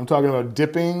that. I'm talking about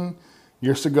dipping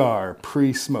your cigar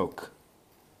pre-smoke.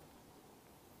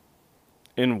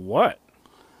 In what?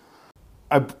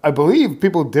 I believe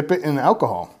people dip it in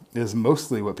alcohol is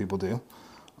mostly what people do.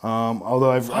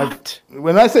 Although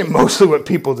when I say mostly what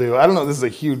people do, I don't know if this is a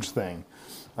huge thing.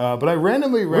 But I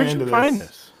randomly ran Where'd into you find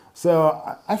this?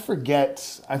 So I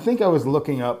forget. I think I was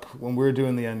looking up when we were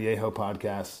doing the Añejo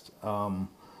podcast.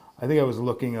 I think I was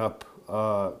looking up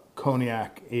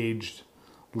cognac aged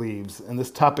leaves, and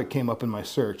this topic came up in my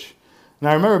search. And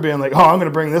I remember being like, "Oh, I'm going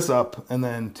to bring this up," and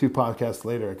then 2 podcasts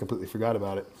later, I completely forgot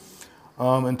about it.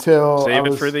 Until Save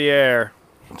it for the air.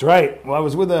 That's right. Well, I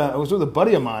was with a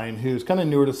buddy of mine who's kind of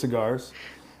newer to cigars,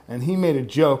 and he made a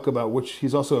joke about which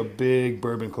he's also a big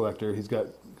bourbon collector. He's got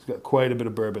quite a bit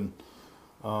of bourbon,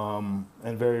 and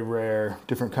very rare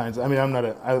different kinds. I mean,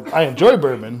 I enjoy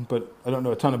bourbon, but I don't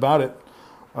know a ton about it.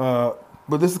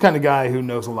 But this is the kind of guy who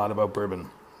knows a lot about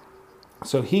bourbon.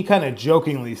 So he kind of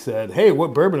jokingly said, "Hey,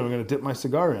 what bourbon am I going to dip my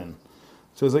cigar in?"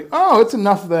 So I was like, "Oh, it's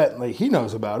enough that like he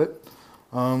knows about it."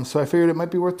 So I figured it might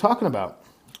be worth talking about.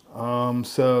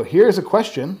 So here's a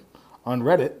question on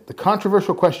Reddit. The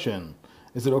controversial question: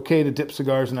 is it okay to dip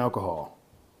cigars in alcohol?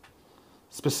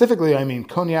 Specifically, I mean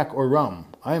cognac or rum.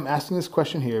 I am asking this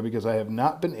question here because I have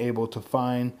not been able to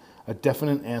find a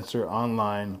definite answer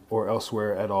online or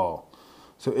elsewhere at all.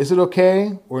 So is it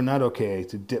okay or not okay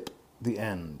to dip the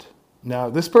end?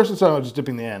 Now, this person's talking about just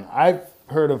dipping the end. I've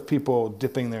heard of people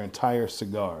dipping their entire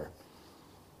cigar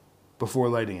before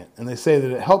lighting it. And they say that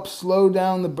it helps slow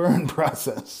down the burn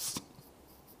process.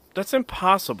 That's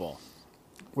impossible.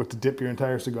 What, to dip your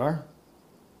entire cigar?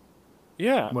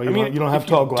 Yeah. Well, you don't have if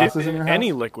tall you glasses dip in your house?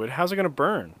 any liquid, how's it going to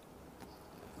burn?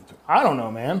 I don't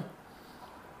know, man.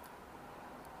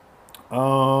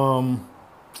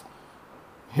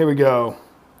 Here we go.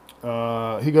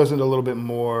 He goes into a little bit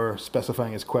more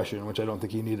specifying his question, which I don't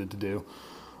think he needed to do.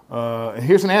 And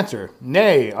here's an answer.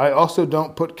 Nay, I also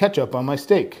don't put ketchup on my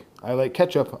steak. I like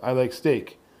ketchup, I like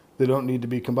steak. They don't need to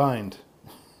be combined.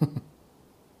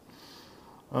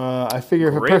 I figure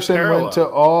if a Great person parallel. went to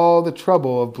all the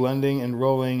trouble of blending and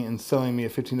rolling and selling me a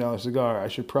 $15 cigar, I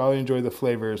should probably enjoy the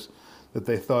flavors that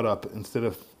they thought up instead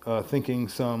of thinking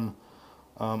some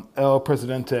El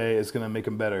Presidente is going to make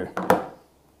them better.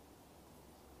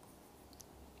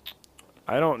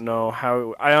 I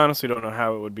honestly don't know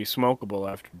how it would be smokable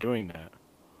after doing that.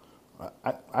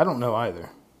 I don't know either.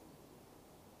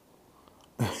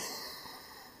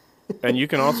 And you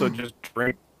can also just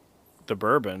drink the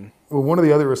bourbon. Well, one of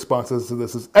the other responses to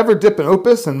this is, ever dip an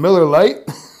Opus and Miller Lite?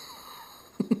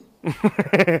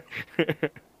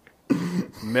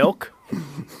 Milk?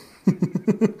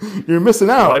 You're missing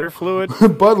out. Lighter fluid?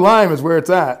 Bud Lime is where it's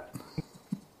at.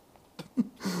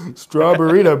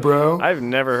 Strawberryta, bro. I've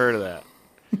never heard of that.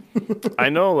 I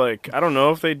know, like, I don't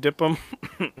know if they dip them,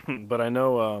 but I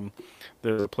know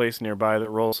there's a place nearby that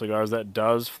rolls cigars that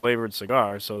does flavored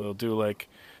cigars. So they'll do like,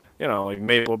 like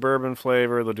maple bourbon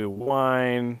flavor. They'll do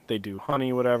wine. They do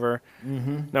honey, whatever.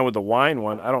 Now with the wine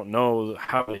one, I don't know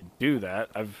how they do that.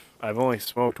 I've only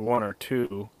smoked one or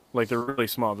two. Like they're really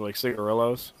small. They're like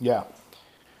cigarillos. Yeah.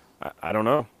 I don't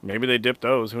know. Maybe they dip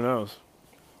those. Who knows?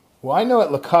 Well, I know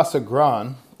at La Casa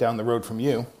Gran, down the road from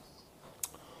you,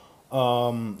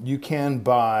 you can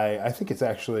buy, I think it's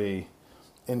actually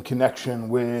in connection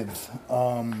with,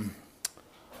 I'm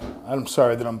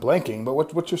sorry that I'm blanking, but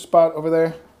what's your spot over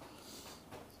there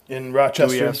in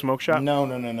Rochester? Do we have smoke shop? No,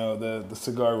 the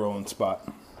cigar rolling spot.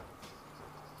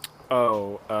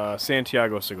 Oh,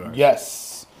 Santiago Cigars.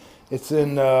 Yes, it's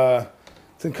in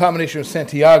combination with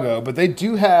Santiago, but they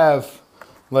do have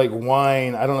like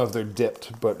wine. I don't know if they're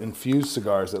dipped, but infused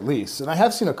cigars at least. And I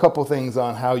have seen a couple things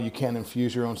on how you can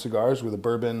infuse your own cigars with a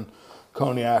bourbon,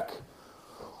 cognac,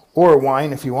 or a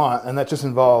wine if you want. And that just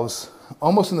involves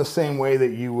almost in the same way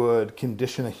that you would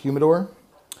condition a humidor.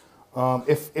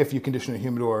 If you condition a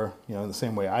humidor, in the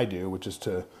same way I do, which is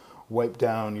to wipe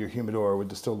down your humidor with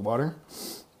distilled water.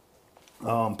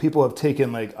 People have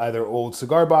taken like either old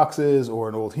cigar boxes or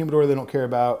an old humidor they don't care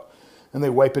about, and they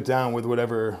wipe it down with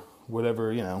whatever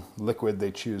liquid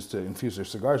they choose to infuse their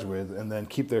cigars with, and then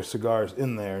keep their cigars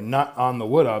in there, not on the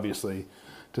wood obviously,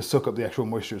 to soak up the actual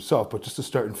moisture itself, but just to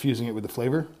start infusing it with the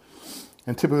flavor.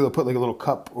 And typically they'll put like a little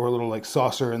cup or a little like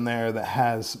saucer in there that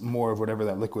has more of whatever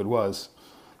that liquid was.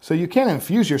 So you can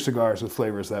infuse your cigars with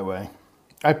flavors that way.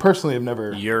 I personally have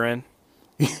never. Urine.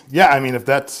 Yeah, I mean, if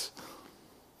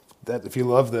you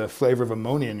love the flavor of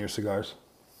ammonia in your cigars.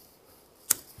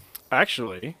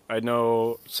 Actually, I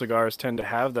know cigars tend to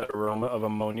have that aroma of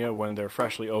ammonia when they're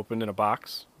freshly opened in a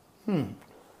box. I've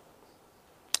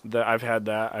had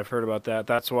that. I've heard about that.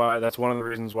 That's one of the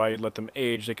reasons why you let them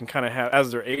age. They can kind of have,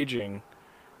 as they're aging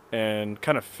and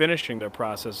kind of finishing their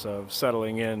process of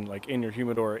settling in, like in your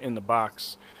humidor in the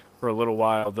box for a little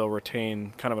while, they'll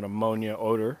retain kind of an ammonia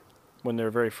odor when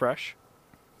they're very fresh.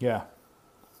 Yeah.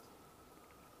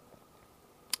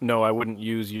 No, I wouldn't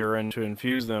use urine to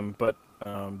infuse them, but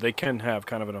they can have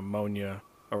kind of an ammonia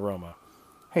aroma.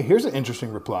 Hey, here's an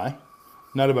interesting reply.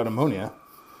 Not about ammonia,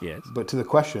 Yes. but to the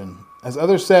question. As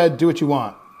others said, do what you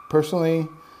want. Personally,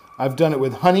 I've done it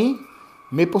with honey,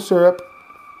 maple syrup,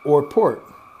 or port.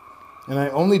 And I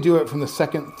only do it from the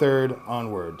second third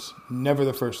onwards, never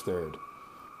the first third.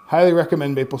 Highly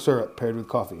recommend maple syrup paired with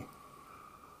coffee.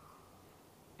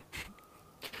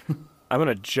 I'm going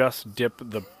to just dip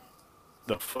the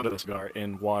foot of the cigar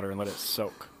in water and let it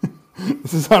soak.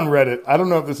 This is on Reddit. I don't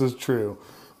know if this is true,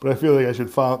 but I feel like I should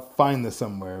find this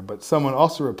somewhere. But someone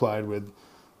also replied with,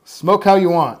 smoke how you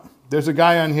want. There's a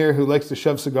guy on here who likes to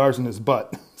shove cigars in his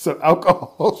butt, so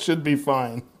alcohol should be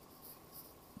fine.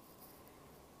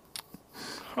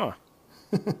 Huh.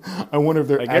 I wonder if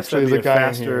there I guess actually is that'd be a a guy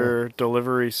in here. faster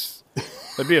delivery.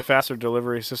 That'd be a faster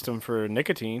delivery system for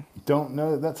nicotine, Don't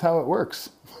know that that's how it works.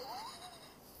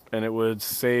 and it would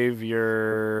save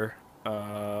you a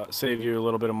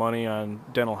little bit of money on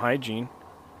dental hygiene,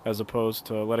 as opposed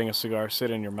to letting a cigar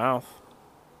sit in your mouth.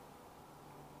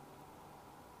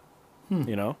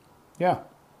 You know, Yeah.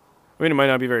 I mean, it might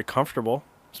not be very comfortable,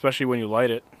 especially when you light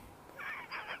it.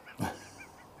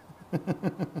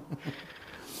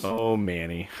 Oh,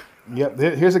 Manny. Yep.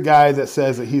 Here's a guy that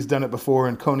says that he's done it before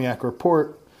in cognac or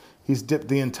port. He's dipped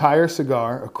the entire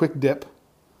cigar, a quick dip,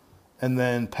 and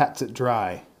then pats it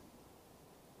dry.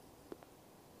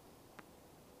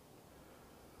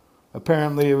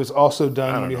 Apparently, it was also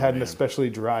done when you had an especially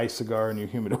dry cigar in your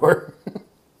humidor.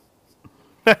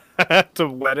 To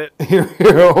wet it. Here,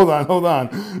 hold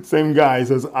on. Same guy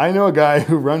says, I know a guy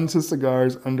who runs his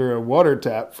cigars under a water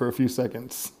tap for a few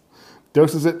seconds,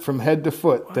 doses it from head to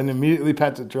foot, then immediately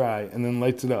pats it dry, and then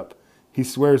lights it up. He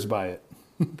swears by it.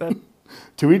 That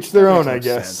To each their own, makes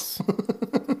no I guess. sense.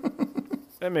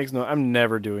 That makes no. I'm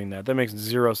never doing that. That makes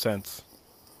zero sense.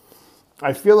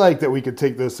 I feel like that we could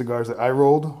take those cigars that I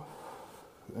rolled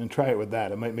and try it with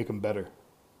that. It might make them better.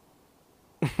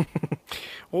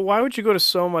 Well, why would you go to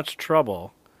so much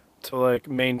trouble to like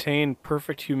maintain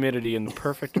perfect humidity in the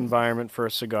perfect environment for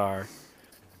a cigar,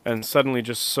 and suddenly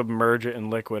just submerge it in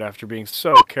liquid after being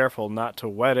so careful not to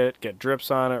wet it, get drips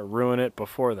on it, ruin it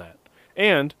before that?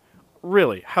 And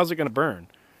really, how's it going to burn?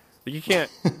 Like, you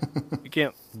can't,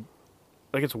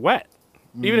 like, it's wet.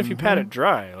 Even if you pat it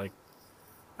dry, like,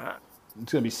 It's going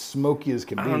to be smoky as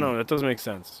can be. I don't know, that doesn't make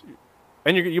sense.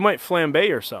 And you might flambe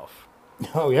yourself.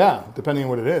 Oh, yeah, depending on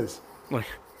what it is. Like,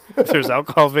 if there's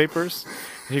alcohol vapors,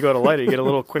 and you go to light it, you get a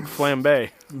little quick flambe.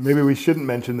 Maybe we shouldn't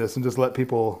mention this and just let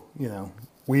people,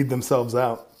 weed themselves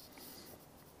out.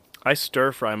 I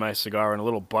stir fry my cigar in a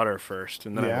little butter first,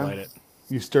 and then I light it.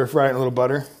 You stir fry it in a little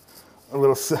butter, a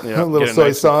little Yeah, a little get it soy nice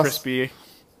and sauce, crispy.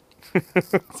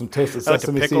 some toasted I like to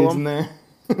sesame pickle seeds in there.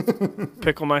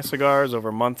 Pickle my cigars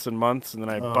over months and months, and then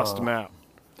I bust them out.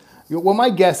 Well, my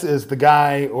guess is the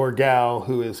guy or gal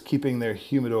who is keeping their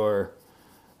humidor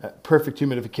at perfect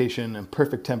humidification and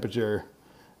perfect temperature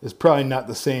is probably not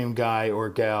the same guy or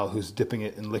gal who's dipping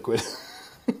it in liquid.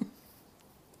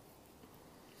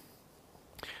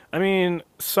 I mean,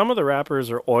 some of the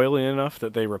wrappers are oily enough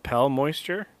that they repel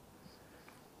moisture.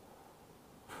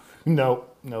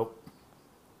 Nope.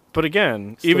 But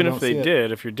again, Still even don't if they see it.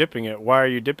 did, if you're dipping it, why are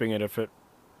you dipping it if it...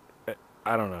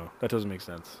 I don't know. That doesn't make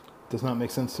sense. Does not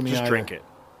make sense to me Just either. drink it.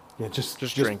 Yeah, just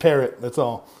drink pair it. That's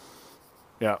all.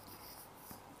 Yeah.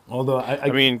 Although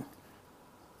I mean,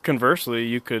 conversely,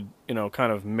 you could,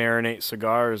 kind of marinate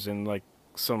cigars in like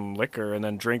some liquor and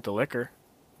then drink the liquor.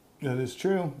 that is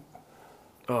true.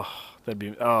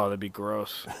 That'd be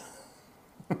gross.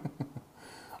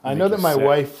 I know you that my sick.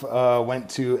 wife went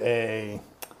to a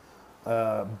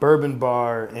bourbon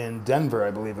bar in Denver,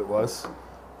 I believe it was,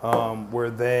 where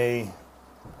they,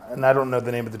 and I don't know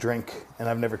the name of the drink, and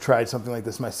I've never tried something like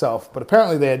this myself, but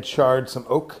apparently they had charred some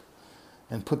oak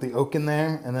and put the oak in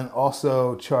there, and then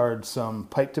also charred some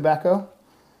pipe tobacco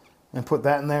and put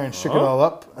that in there and shook it all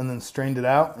up and then strained it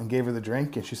out and gave her the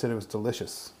drink, and she said it was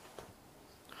delicious.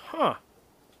 Huh.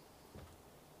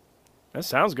 That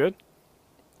sounds good.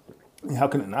 How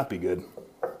can it not be good?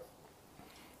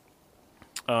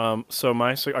 So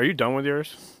are you done with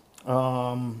yours?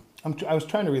 I was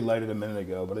trying to relight it a minute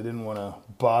ago, but I didn't want to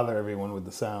bother everyone with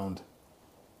the sound.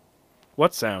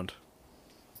 What sound?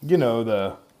 You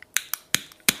know,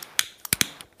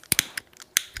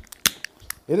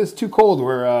 it is too cold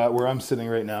where I'm sitting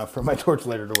right now for my torch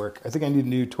lighter to work. I think I need a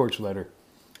new torch lighter.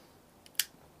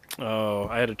 Oh,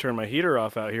 I had to turn my heater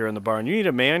off out here in the barn. You need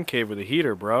a man cave with a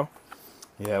heater, bro.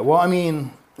 Yeah, well, I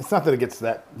mean, it's not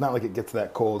that not like it gets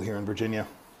that cold here in Virginia.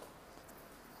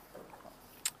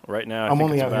 Right now, I'm think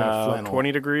only it's out here in about flannel.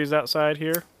 20 degrees outside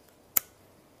here.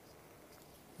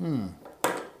 I'm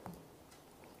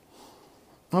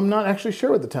not actually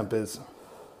sure what the temp is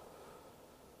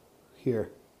here.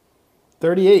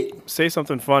 38. Say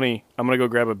something funny. I'm going to go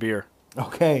grab a beer.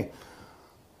 Okay.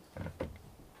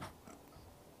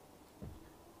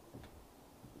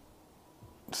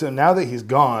 So now that he's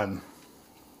gone,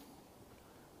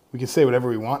 we can say whatever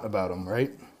we want about him,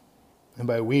 right? And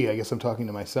by we, I guess I'm talking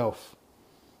to myself.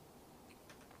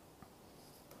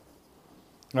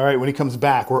 All right, when he comes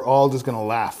back, we're all just going to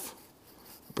laugh.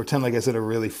 Pretend like I said a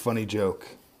really funny joke.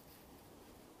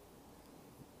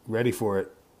 Ready for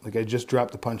it. Like I just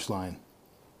dropped the punchline.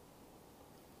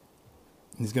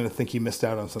 He's going to think he missed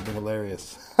out on something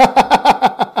hilarious.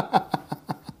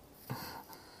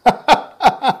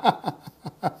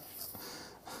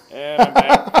 And I'm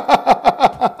back.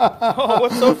 Oh,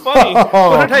 what's so funny?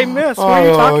 What did I miss? What are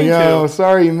you talking to?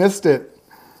 Sorry you missed it.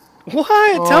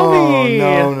 What? Tell me.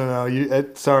 No.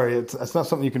 Sorry, it's not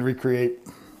something you can recreate.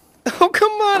 Oh,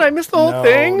 come on. I missed the whole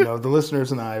thing. No, the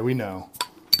listeners and I, we know.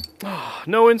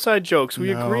 No inside jokes.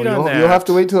 We agreed on that. You'll have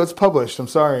to wait till it's published. I'm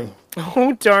sorry.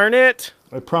 Oh, darn it.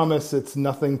 I promise it's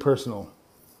nothing personal.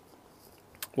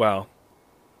 Well,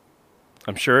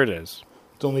 I'm sure it is.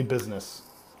 It's only business.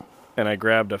 And I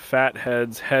grabbed a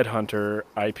Fatheads Headhunter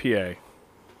IPA.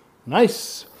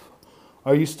 Nice.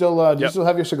 Are you still? Do you still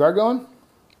have your cigar going?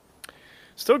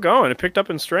 Still going. It picked up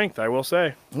in strength, I will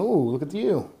say. Ooh, look at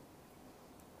you.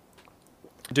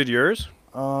 Did yours?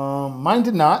 Mine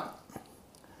did not.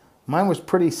 Mine was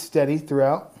pretty steady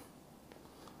throughout.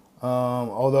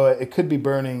 Although it could be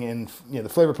burning, and the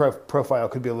flavor profile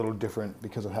could be a little different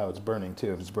because of how it's burning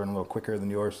too. If it's burning a little quicker than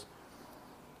yours.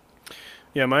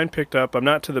 Yeah, mine picked up. I'm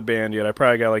not to the band yet. I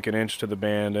probably got like an inch to the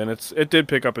band, and it did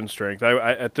pick up in strength.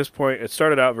 I at this point, it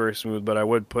started out very smooth, but I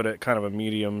would put it kind of a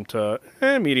medium to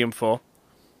medium full.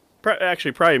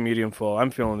 Actually, probably medium full.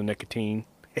 I'm feeling the nicotine.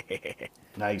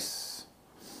 Nice.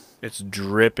 It's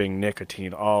dripping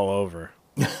nicotine all over.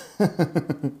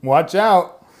 Watch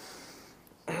out.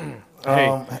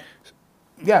 Hey,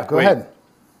 yeah, go wait. ahead.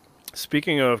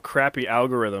 Speaking of crappy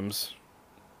algorithms,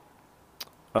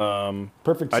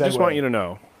 Perfect segue. I just want you to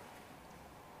know.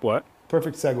 What?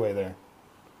 Perfect segue there.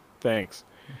 Thanks.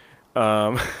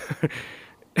 In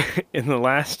the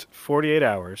last 48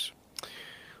 hours,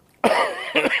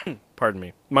 pardon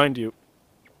me, mind you,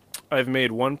 I've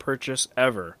made one purchase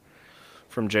ever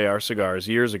from JR Cigars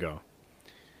years ago.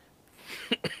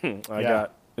 I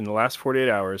got, in the last 48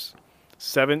 hours,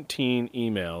 17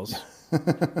 emails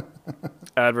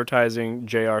advertising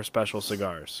JR Special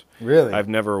cigars. Really? I've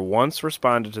never once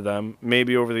responded to them.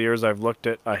 Maybe over the years I've looked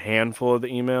at a handful of the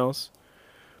emails.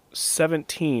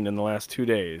 17 in the last 2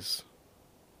 days.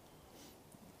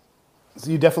 So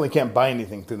you definitely can't buy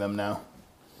anything through them now.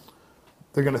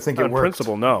 They're going to think it On worked.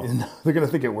 principle, no. They're going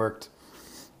to think it worked.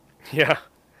 Yeah.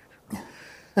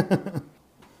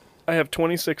 I have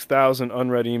 26,000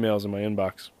 unread emails in my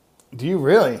inbox. Do you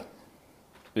really?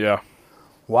 Yeah.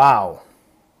 Wow.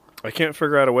 I can't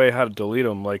figure out a way how to delete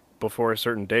them like before a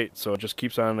certain date, so it just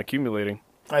keeps on accumulating.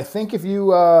 I think if you,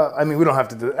 we don't have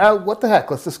to do what the heck?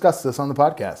 Let's discuss this on the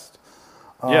podcast.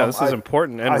 Yeah, this is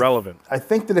important and relevant. I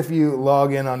think that if you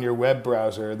log in on your web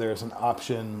browser, there's an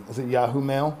option. Is it Yahoo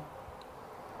Mail?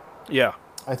 Yeah.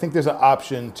 I think there's an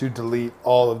option to delete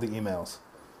all of the emails.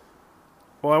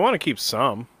 Well, I want to keep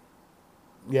some.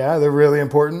 Yeah, they're really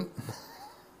important.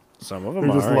 Some of them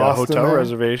They're are. just I got lost in hotel there?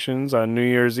 reservations on New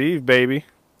Year's Eve, baby.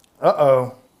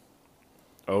 Uh-oh.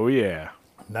 Oh, yeah.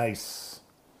 Nice.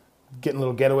 Getting a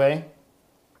little getaway.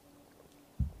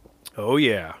 Oh,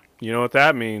 yeah. You know what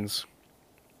that means.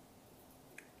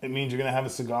 It means you're going to have a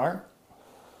cigar?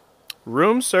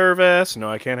 Room service. No,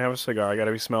 I can't have a cigar. I got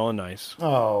to be smelling nice.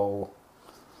 Oh.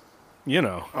 You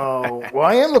know. Oh. Well,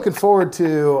 I am looking forward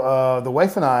to, the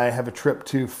wife and I have a trip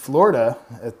to Florida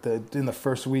in the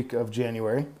first week of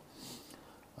January.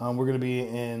 We're going to be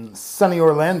in sunny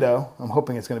Orlando. I'm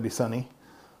hoping it's going to be sunny.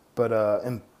 But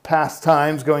in past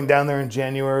times, going down there in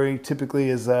January typically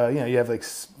is, you have like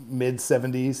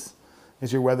mid-70s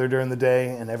is your weather during the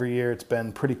day. And every year it's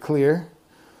been pretty clear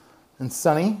and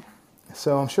sunny.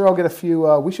 So I'm sure I'll get a few.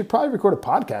 We should probably record a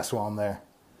podcast while I'm there.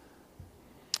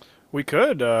 We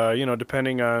could,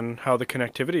 depending on how the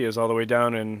connectivity is all the way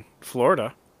down in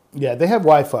Florida. Yeah, they have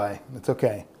Wi-Fi. It's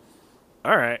okay.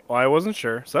 All right. Well, I wasn't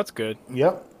sure, so that's good.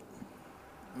 Yep.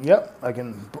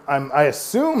 I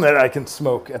assume that I can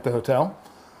smoke at the hotel.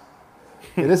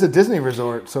 It is a Disney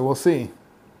resort, so we'll see.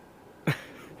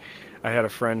 I had a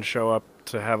friend show up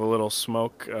to have a little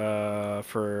smoke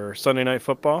for Sunday Night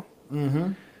Football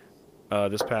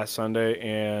this past Sunday,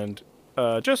 and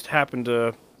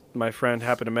my friend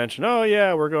happened to mention, oh,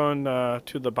 yeah, we're going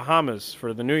to the Bahamas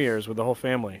for the New Year's with the whole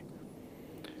family.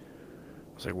 I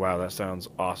was like, wow, that sounds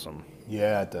awesome.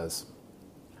 Yeah, it does.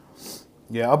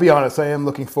 Yeah, I'll be honest. I am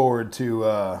looking forward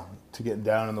to getting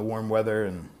down in the warm weather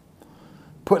and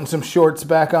putting some shorts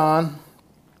back on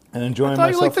and enjoying myself.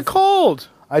 I thought you liked the cold.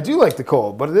 I do like the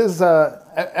cold, but it is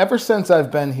ever since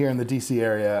I've been here in the D.C.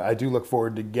 area, I do look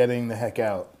forward to getting the heck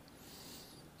out.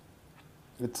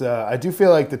 It's I do feel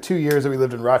like the 2 years that we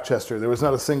lived in Rochester, there was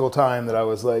not a single time that I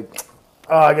was like,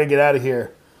 oh, I gotta get out of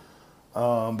here.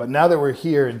 But now that we're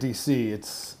here in D.C.,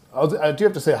 I do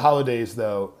have to say holidays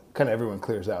though, kind of everyone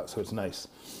clears out, so it's nice.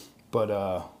 But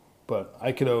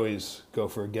I could always go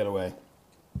for a getaway.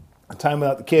 A time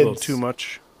without the kids. A little too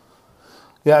much.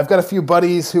 Yeah, I've got a few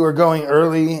buddies who are going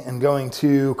early and going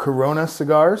to Corona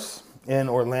Cigars in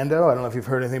Orlando. I don't know if you've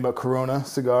heard anything about Corona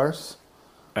Cigars.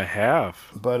 I have.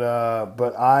 But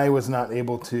I was not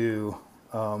able to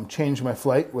change my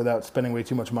flight without spending way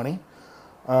too much money.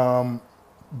 So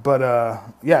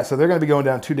they're going to be going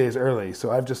down 2 days early.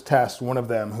 So I've just tasked one of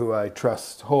them, who I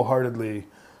trust wholeheartedly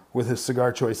with his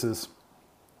cigar choices,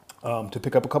 to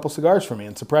pick up a couple cigars for me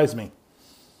and surprise me.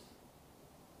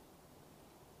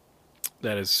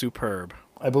 That is superb.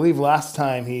 I believe last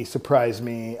time he surprised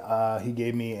me, he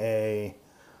gave me a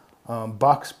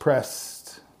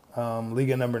box-pressed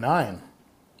Liga number 9.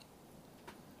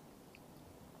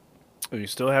 You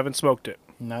still haven't smoked it.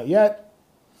 Not yet.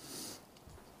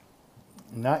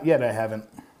 Not yet, I haven't.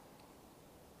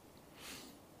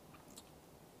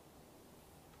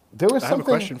 There was something. I have a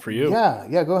question for you.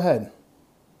 Yeah, go ahead.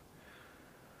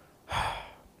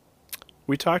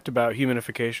 We talked about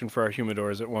humidification for our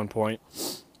humidors at one point.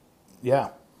 Yeah.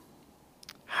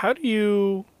 How do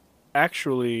you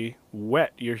actually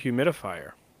wet your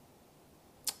humidifier?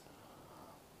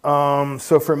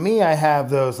 So for me, I have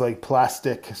those like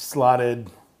plastic slotted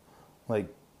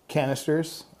like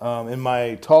canisters. In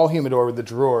my tall humidor with the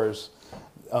drawers,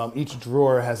 each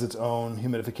drawer has its own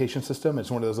humidification system.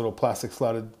 It's one of those little plastic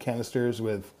slotted canisters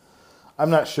with, I'm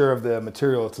not sure of the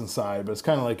material that's inside, but it's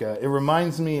kind of like it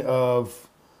reminds me of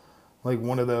like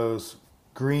one of those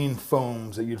green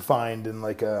foams that you'd find in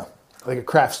like a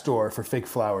craft store for fake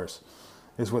flowers,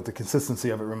 is what the consistency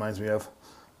of it reminds me of.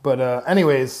 But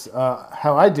anyways,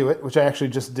 how I do it, which I actually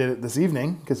just did it this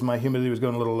evening because my humidity was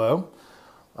going a little low.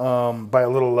 By a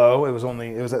little low, it was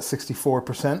at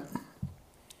 64%.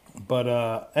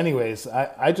 But anyways,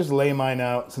 I just lay mine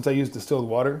out. Since I use distilled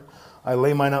water, I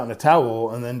lay mine out in a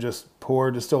towel and then just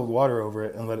pour distilled water over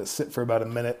it and let it sit for about a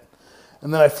minute.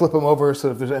 And then I flip them over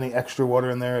so if there's any extra water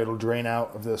in there, it'll drain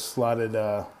out of the slotted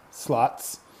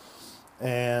slots.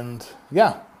 And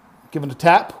yeah, give it a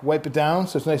tap, wipe it down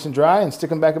so it's nice and dry, and stick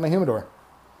them back in my humidor.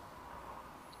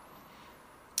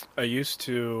 I used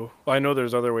to. Well, I know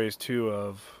there's other ways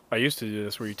too. I used to do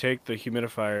this where you take the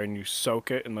humidifier and you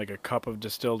soak it in like a cup of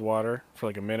distilled water for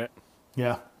like a minute.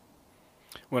 Yeah.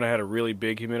 When I had a really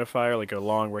big humidifier, like a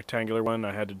long rectangular one,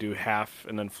 I had to do half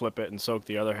and then flip it and soak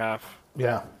the other half.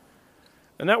 Yeah.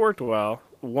 And that worked well.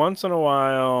 Once in a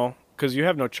while, because you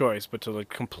have no choice but to like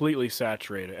completely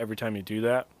saturate it every time you do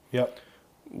that. Yep.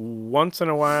 Once in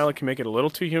a while, it can make it a little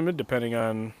too humid depending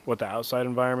on what the outside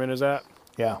environment is at.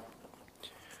 Yeah.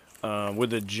 With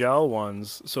the gel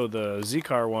ones, so the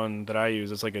Z-Car one that I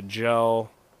use, it's like a gel,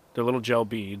 they're little gel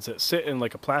beads that sit in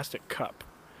like a plastic cup.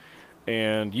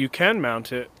 And you can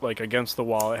mount it like against the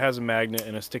wall. It has a magnet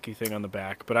and a sticky thing on the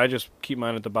back, but I just keep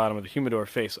mine at the bottom of the humidor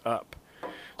face up.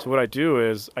 So what I do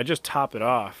is I just top it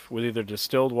off with either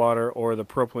distilled water or the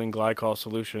propylene glycol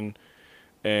solution,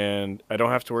 and I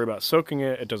don't have to worry about soaking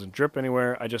it. It doesn't drip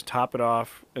anywhere. I just top it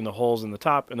off in the holes in the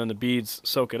top, and then the beads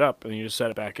soak it up, and you just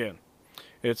set it back in.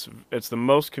 It's the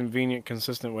most convenient,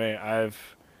 consistent way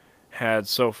I've had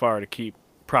so far to keep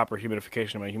proper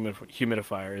humidification in my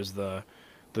humidifier is the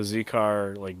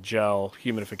Z-Car like gel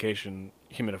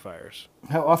humidifiers.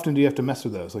 How often do you have to mess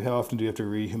with those? Like, how often do you have to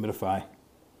re-humidify?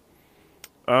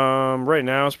 Right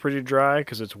now it's pretty dry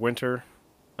because it's winter,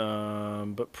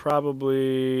 but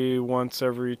probably once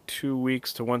every 2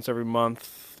 weeks to once every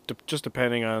month, just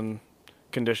depending on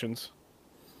conditions.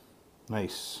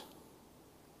 Nice.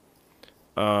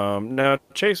 Now,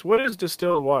 Chase, what is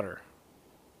distilled water?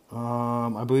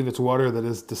 I believe it's water that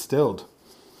is distilled.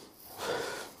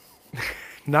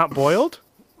 Not boiled?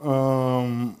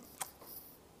 I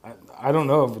don't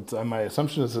know if it's, my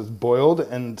assumption is it's boiled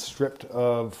and stripped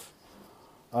of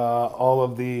all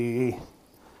of the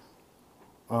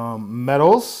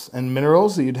metals and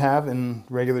minerals that you'd have in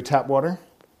regular tap water.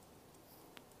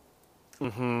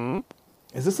 Mm-hmm.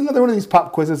 Is this another one of these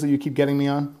pop quizzes that you keep getting me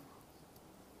on?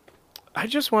 I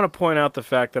just want to point out the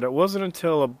fact that it wasn't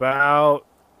until about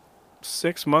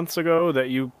 6 months ago that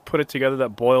you put it together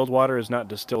that boiled water is not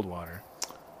distilled water.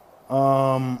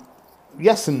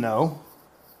 Yes and no.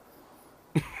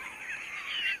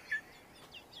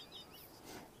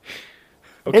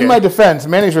 Okay. In my defense,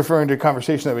 Manny's referring to a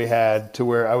conversation that we had to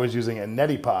where I was using a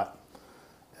neti pot,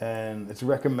 and it's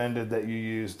recommended that you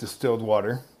use distilled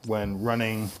water when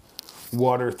running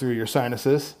water through your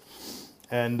sinuses.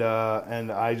 And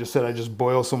I just said I just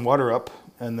boil some water up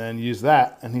and then use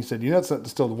that. And he said, it's not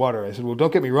distilled water. I said, well,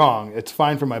 don't get me wrong. It's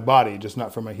fine for my body, just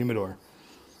not for my humidor.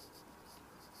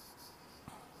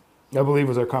 I believe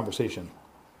was our conversation.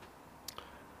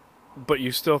 But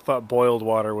you still thought boiled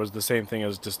water was the same thing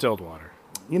as distilled water.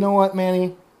 You know what,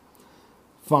 Manny?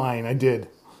 Fine, I did.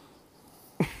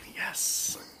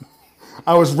 Yes.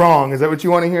 I was wrong. Is that what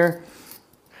you want to hear?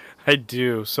 I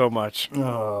do so much.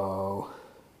 Oh.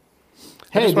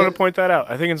 I just want to point that out.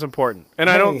 I think it's important. And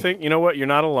I don't think, you know what, you're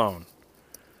not alone.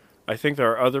 I think there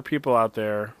are other people out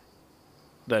there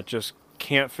that just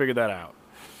can't figure that out.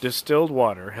 Distilled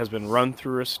water has been run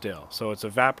through a still. So it's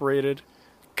evaporated,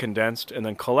 condensed, and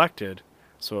then collected.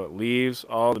 So it leaves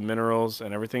all the minerals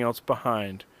and everything else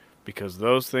behind because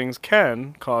those things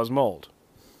can cause mold.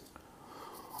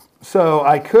 So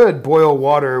I could boil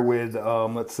water with,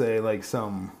 let's say, like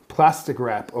some plastic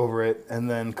wrap over it and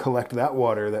then collect that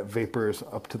water that vapors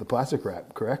up to the plastic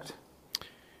wrap, correct?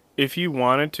 If you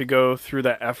wanted to go through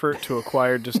that effort to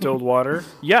acquire distilled water,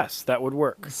 yes, that would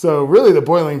work. So really the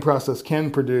boiling process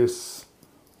can produce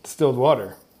distilled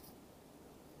water.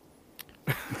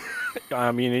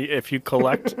 I mean, if you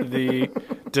collect the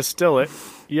distillate,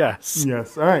 yes.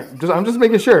 Yes. All right. I'm just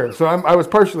making sure. So I was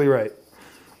partially right.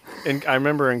 And I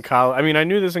remember in college, I mean, I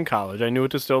knew this in college. I knew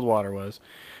what distilled water was.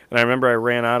 And I remember I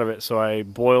ran out of it, so I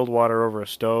boiled water over a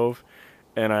stove,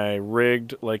 and I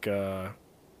rigged like a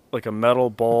metal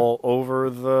bowl over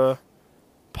the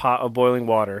pot of boiling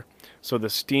water, so the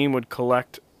steam would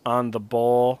collect on the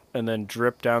bowl and then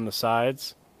drip down the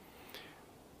sides.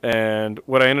 And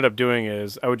what I ended up doing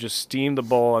is I would just steam the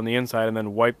bowl on the inside and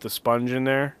then wipe the sponge in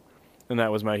there, and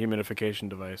that was my humidification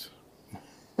device.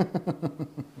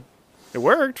 It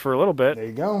worked for a little bit. There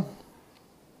you go.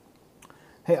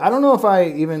 Hey, I don't know if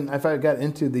I got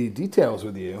into the details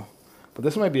with you, but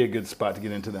this might be a good spot to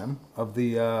get into them, of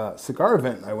the cigar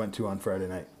event I went to on Friday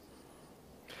night.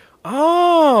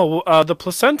 Oh, the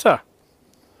placenta.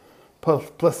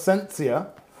 Placencia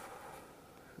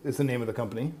is the name of the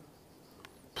company.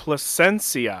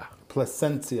 Placencia.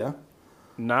 Placencia.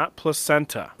 Not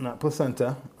placenta. Not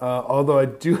placenta. Although I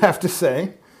do have to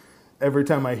say, every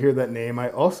time I hear that name, I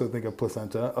also think of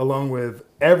Placenta, along with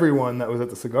everyone that was at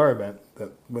the cigar event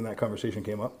when that conversation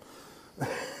came up.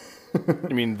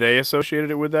 You mean they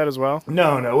associated it with that as well?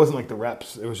 No, it wasn't like the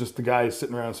reps. It was just the guys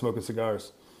sitting around smoking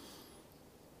cigars.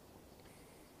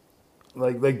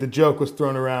 Like the joke was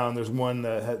thrown around. There's one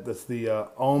that's the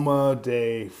Alma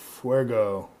de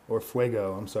Fuego,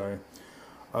 I'm sorry.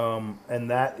 And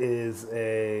that is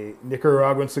a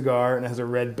Nicaraguan cigar and it has a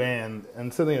red band.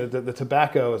 And so the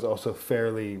tobacco is also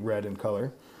fairly red in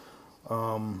color,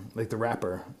 like the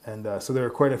wrapper. And so there are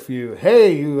quite a few.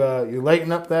 Hey, you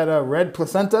lighten up that red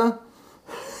placenta?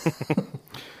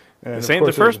 This ain't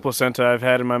the first placenta I've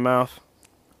had in my mouth.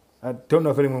 I don't know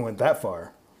if anyone went that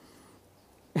far.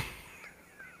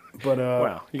 But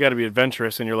wow, you got to be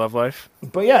adventurous in your love life.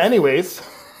 But yeah, anyways,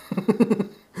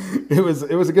 it was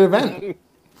a good event.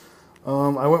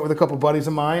 I went with a couple buddies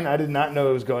of mine. I did not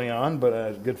know it was going on, but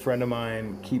a good friend of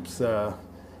mine keeps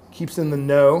in the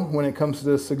know when it comes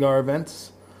to cigar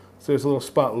events. So there's a little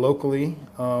spot locally,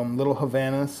 Little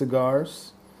Havana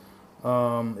Cigars,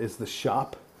 is the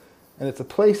shop, and it's a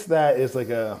place that is like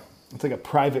a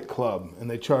private club, and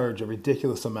they charge a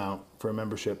ridiculous amount for a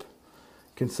membership,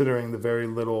 considering the very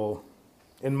little,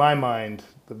 in my mind,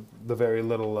 the very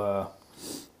little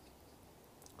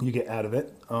you get out of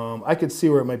it. I could see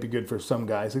where it might be good for some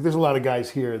guys. Like there's a lot of guys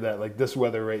here that like this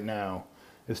weather right now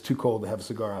is too cold to have a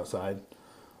cigar outside.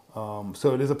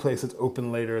 So it is a place that's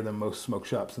open later than most smoke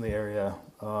shops in the area.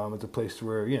 It's a place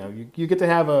where you get to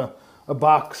have a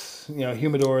box,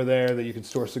 humidor there that you can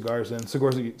store cigars in.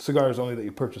 Cigars only that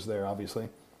you purchase there, obviously.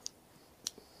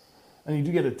 And you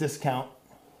do get a discount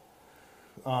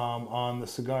on the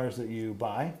cigars that you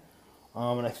buy.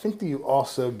 And I think that you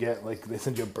also get, like, they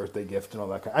send you a birthday gift and all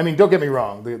that kind. I mean, don't get me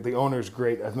wrong. The owner's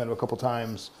great. I've met him a couple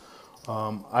times.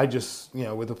 I just,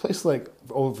 with a place like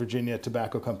Old Virginia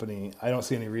Tobacco Company, I don't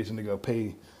see any reason to go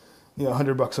pay,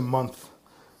 $100 a month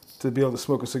to be able to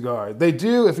smoke a cigar. They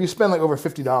do, if you spend like over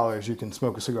 $50, you can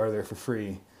smoke a cigar there for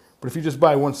free. But if you just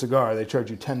buy one cigar, they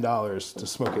charge you $10 to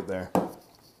smoke it there.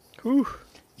 Whew.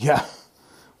 Yeah.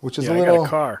 Which is a little... I got a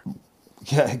car.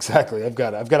 Yeah, exactly. I've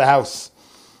got a house,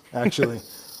 actually.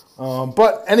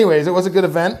 But anyways, it was a good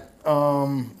event.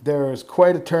 There was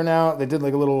quite a turnout. They did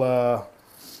like a little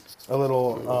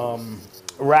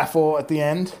raffle at the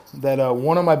end that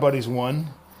one of my buddies won.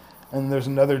 And there's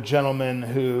another gentleman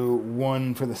who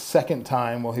won for the second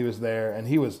time while he was there, and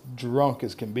he was drunk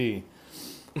as can be.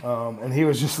 And he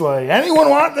was just like, anyone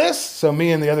want this? So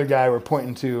me and the other guy were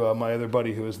pointing to my other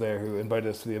buddy who was there who invited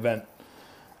us to the event.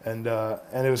 And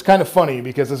it was kind of funny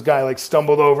because this guy like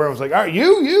stumbled over and was like, "Are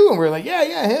you?" And we were like,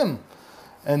 "Yeah, him."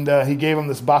 And he gave him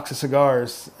this box of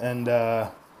cigars, and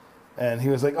he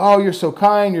was like, "Oh, you're so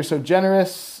kind, you're so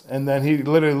generous." And then he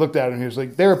literally looked at him and he was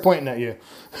like, "They were pointing at you."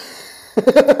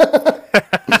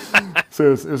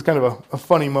 So it was kind of a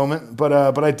funny moment.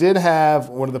 But I did have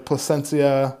one of the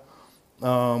Plasencia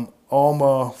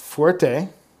Alma Fuerte,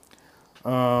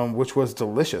 which was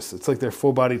delicious. It's like their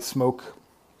full-bodied smoke.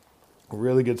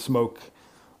 Really good smoke.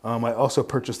 I also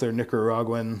purchased their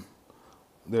Nicaraguan.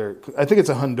 I think it's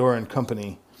a Honduran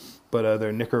company, but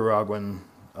their Nicaraguan,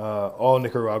 all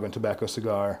Nicaraguan tobacco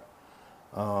cigar.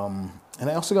 And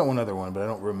I also got one other one, but I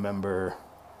don't remember.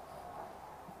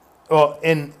 Well,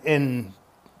 in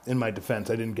my defense,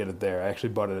 I didn't get it there. I actually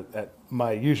bought it at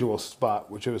my usual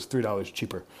spot, which was $3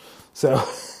 cheaper. So,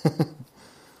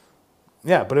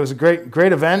 yeah, but it was a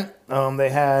great event. They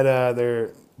had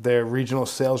their regional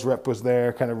sales rep was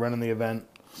there, kind of running the event.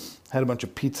 Had a bunch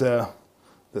of pizza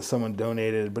that someone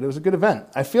donated, but it was a good event.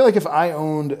 I feel like if I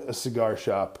owned a cigar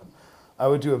shop, I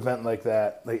would do an event like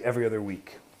that like every other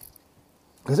week.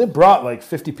 Because it brought like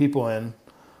 50 people in.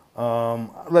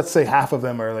 Let's say half of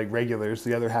them are like regulars.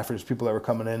 The other half are just people that were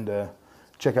coming in to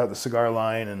check out the cigar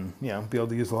line and be able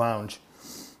to use the lounge.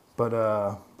 But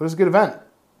it was a good event.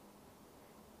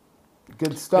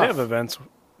 Good stuff. They have events.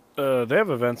 They have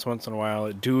events once in a while.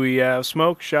 At Dewey Ave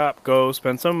Smoke Shop. Go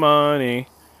spend some money.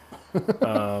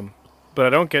 But I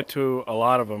don't get to a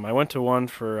lot of them. I went to one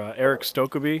for Eric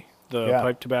Stokeby, the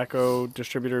pipe tobacco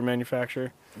distributor and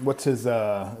manufacturer. What's his?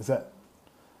 Is that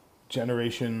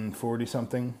Generation 40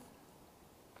 something?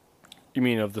 You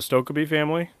mean of the Stokeby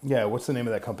family? Yeah. What's the name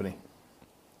of that company?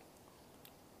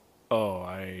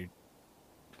 Hold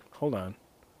on.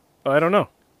 I don't know.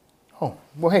 Oh,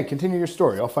 well, hey, continue your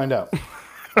story. I'll find out.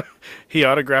 He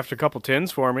autographed a couple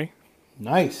tins for me.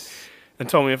 Nice. And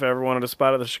told me if I ever wanted a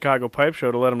spot at the Chicago Pipe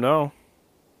Show to let him know.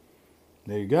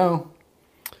 There you go.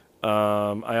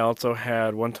 I also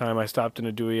had one time I stopped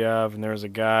into Dewey Ave, and there was a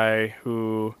guy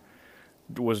who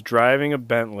was driving a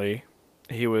Bentley.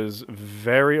 He was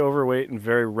very overweight and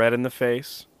very red in the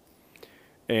face.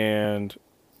 and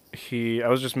I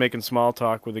was just making small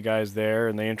talk with the guys there,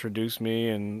 and they introduced me,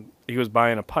 and he was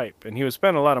buying a pipe, and he was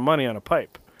spending a lot of money on a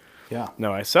pipe. Yeah.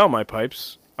 Now, I sell my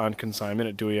pipes on consignment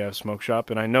at Dewey Ave Smoke Shop,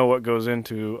 and I know what goes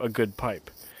into a good pipe.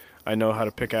 I know how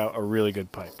to pick out a really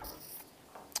good pipe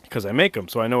because I make them,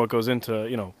 so I know what goes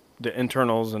into, the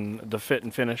internals and the fit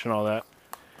and finish and all that.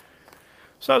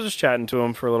 So I was just chatting to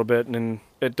him for a little bit, and then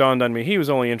it dawned on me he was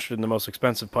only interested in the most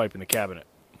expensive pipe in the cabinet.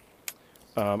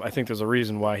 I think there's a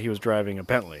reason why he was driving a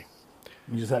Bentley.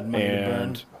 You just had money to burn.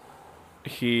 And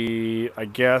he, I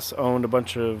guess, owned a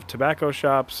bunch of tobacco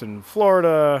shops in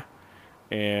Florida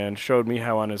and showed me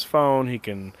how on his phone he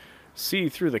can see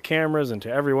through the cameras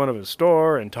into every one of his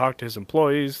store and talk to his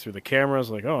employees through the cameras.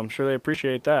 Like, oh, I'm sure they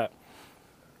appreciate that.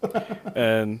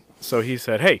 And so he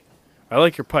said, hey, I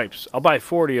like your pipes. I'll buy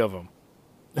 40 of them.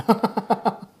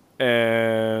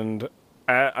 And,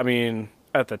 I mean,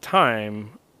 at the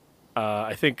time,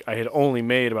 I think I had only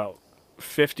made about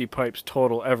 50 pipes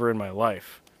total ever in my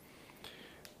life.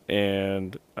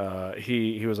 And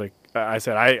he was like, I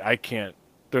said, I can't,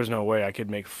 there's no way I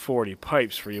could make 40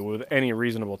 pipes for you with any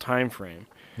reasonable time frame.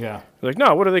 Yeah. He's like,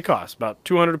 no, what do they cost? About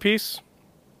 200 a piece?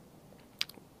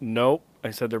 Nope.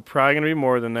 I said, they're probably going to be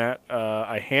more than that.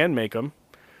 I hand make them.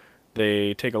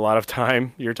 They take a lot of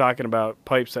time. You're talking about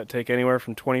pipes that take anywhere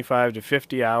from 25 to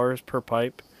 50 hours per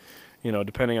pipe,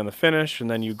 depending on the finish. And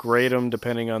then you grade them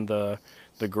depending on the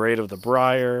grade of the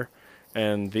briar.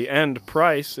 And the end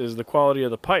price is the quality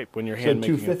of the pipe when you're hand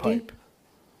making a pipe.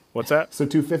 What's that? So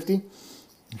 $250?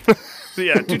 So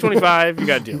yeah, $225, you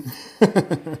got a deal.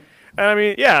 And I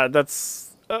mean, yeah,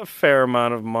 that's a fair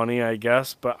amount of money, I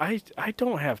guess, but I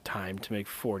don't have time to make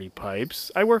 40 pipes.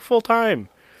 I work full time.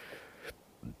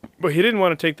 But he didn't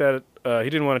want to take that. He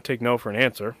didn't want to take no for an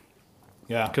answer.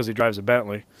 Yeah. Because he drives a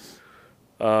Bentley.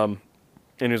 And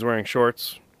he was wearing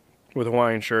shorts with a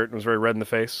Hawaiian shirt and was very red in the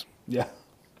face. Yeah.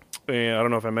 And I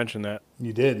don't know if I mentioned that.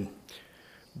 You did.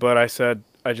 But I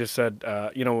just said,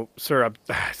 sir,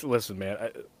 listen, man,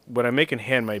 when I'm making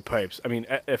handmade pipes, I mean,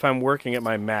 if I'm working at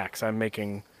my max, I'm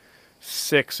making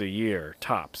 6 a year,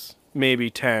 tops. Maybe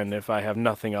 10 if I have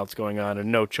nothing else going on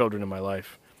and no children in my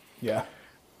life. Yeah.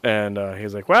 And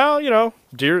he's like, well,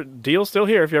 deal's still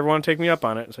here if you ever want to take me up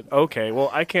on it. I said, okay, well,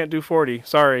 I can't do 40.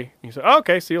 Sorry. He said,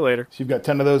 okay, see you later. So you've got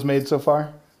 10 of those made so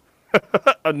far?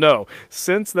 No.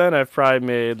 Since then, I've probably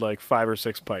made like 5 or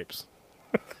 6 pipes.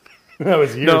 That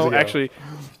was years ago. No, actually,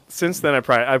 since then, I've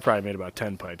probably made about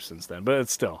 10 pipes since then. But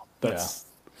it's still,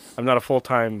 I'm not a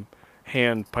full-time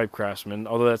hand pipe craftsman.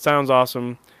 Although that sounds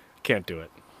awesome, can't do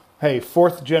it. Hey,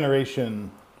 Fourth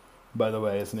Generation, by the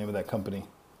way, is the name of that company.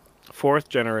 4th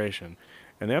generation.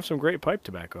 And they have some great pipe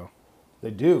tobacco.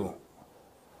 They do.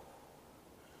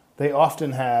 They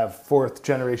often have 4th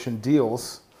generation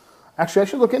deals. Actually, I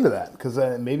should look into that because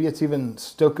maybe it's even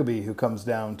Stokeby who comes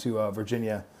down to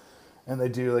Virginia and they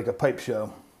do like a pipe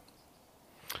show.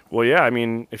 Well, yeah, I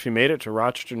mean, if you made it to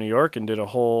Rochester, New York and did a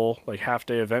whole like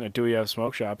half-day event at Dewey Ave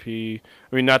Smoke Shop,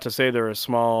 not to say they're a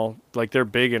small, like they're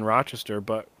big in Rochester,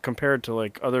 but compared to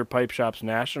like other pipe shops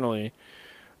nationally,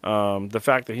 the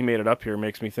fact that he made it up here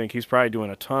makes me think he's probably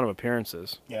doing a ton of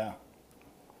appearances. Yeah.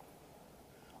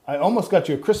 I almost got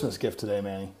you a Christmas gift today,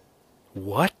 Manny.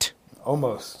 What?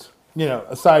 Almost.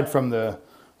 Aside from the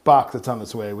box that's on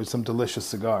its way with some delicious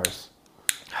cigars.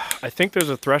 I think there's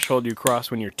a threshold you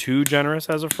cross when you're too generous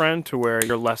as a friend to where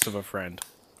you're less of a friend.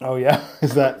 Oh, yeah?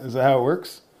 Is that how it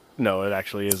works? No, it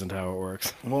actually isn't how it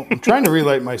works. Well, I'm trying to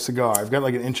relight my cigar. I've got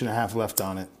like an inch and a half left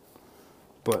on it.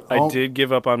 But I did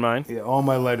give up on mine. Yeah, all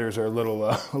my lighters are a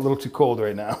little too cold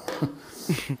right now.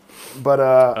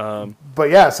 But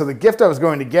yeah, so the gift I was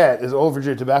going to get is Old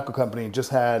Virginia Tobacco Company just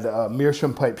had a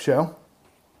Meerschaum Pipe Show.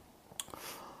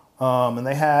 And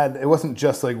it wasn't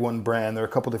just like one brand, there were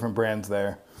a couple different brands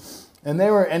there. And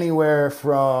they were anywhere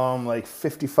from like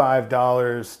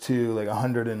 $55 to like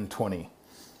 $120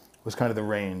 was kind of the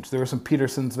range. There were some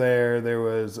Petersons there. There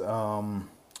was,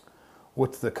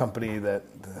 what's the company that,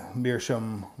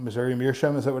 Meerschaum, Missouri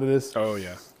Meerschaum, is that what it is? Oh,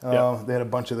 yeah. They had a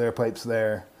bunch of their pipes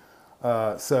there.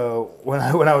 So when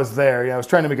I was there, I was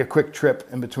trying to make a quick trip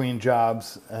in between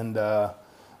jobs, and the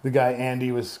guy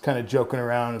Andy was kind of joking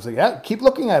around. He was like, "Yeah, keep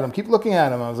looking at him, keep looking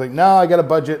at him." I was like, "No, I got a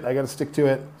budget. I got to stick to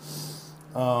it."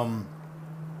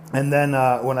 And then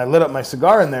when I lit up my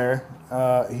cigar in there,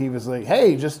 he was like,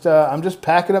 "Hey, I'm just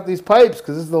packing up these pipes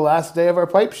because this is the last day of our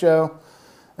pipe show."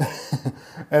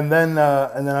 and then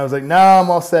I was like, "No,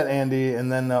 I'm all set, Andy."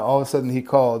 And then all of a sudden he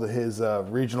called his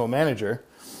regional manager,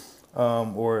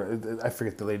 or I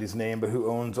forget the lady's name, but who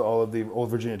owns all of the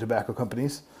Old Virginia tobacco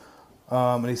companies.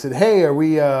 And he said, "Hey, are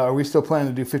we still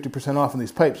planning to do 50% off on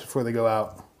these pipes before they go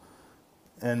out?"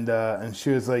 And she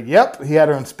was like, "Yep." He had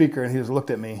her on speaker, and he just looked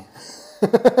at me,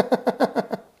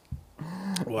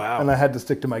 Wow. and I had to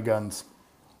stick to my guns.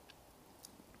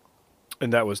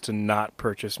 And that was to not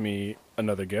purchase me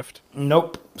another gift.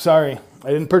 Nope, sorry, I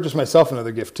didn't purchase myself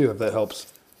another gift too. If that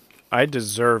helps. I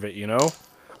deserve it, you know?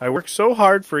 I worked so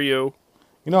hard for you,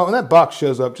 You know, when that box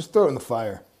shows up, just throw it in the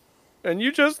fire. and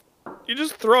you just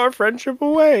throw our friendship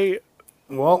away.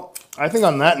 Well, I think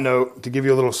on that note, to give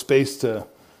you a little space to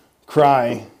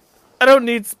cry, I don't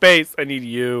need space. I need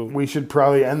you. we should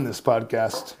probably end this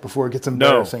podcast before it gets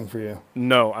embarrassing for you.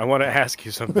 No, I want to ask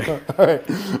you something. All right.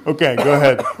 Okay, go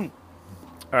ahead. All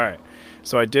right.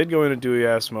 So I did go into Dewey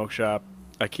Ave Smoke Shop.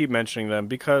 I keep mentioning them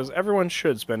because everyone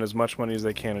should spend as much money as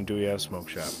they can in Dewey Ave Smoke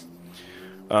Shop.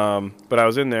 But I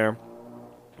was in there,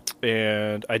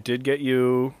 and I did get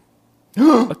you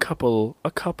a couple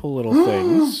little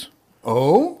things.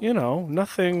 Oh? You know,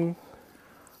 nothing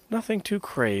too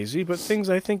crazy, but things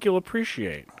I think you'll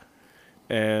appreciate.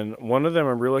 And one of them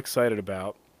I'm real excited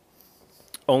about,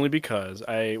 only because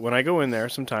when I go in there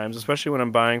sometimes, especially when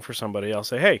I'm buying for somebody, I'll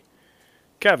say, "Hey,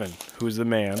 Kevin, who's the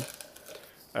man,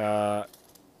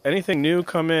 anything new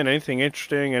come in, anything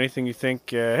interesting, anything you think,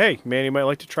 hey, Manny might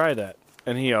like to try that."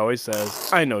 And he always says,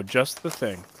 "I know just the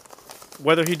thing."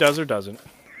 Whether he does or doesn't,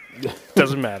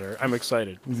 doesn't matter. I'm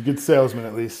excited. He's a good salesman,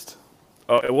 at least.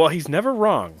 Oh, well, he's never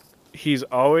wrong. He's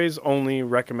always only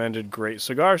recommended great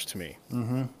cigars to me.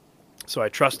 Mm-hmm. So I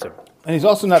trust him. And he's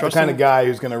also not Trust the kind him. of guy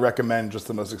who's going to recommend just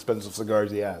the most expensive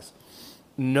cigars he has.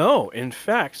 No, in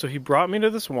fact, so he brought me to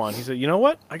this one. He said, "You know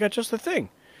what? I got just the thing."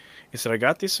 He said, "I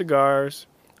got these cigars.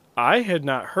 I had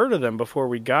not heard of them before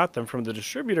we got them from the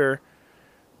distributor.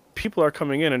 People are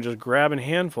coming in and just grabbing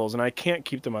handfuls, and I can't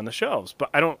keep them on the shelves. But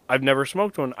I've never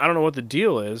smoked one. I don't know what the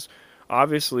deal is.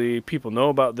 Obviously, people know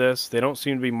about this. They don't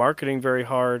seem to be marketing very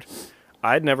hard.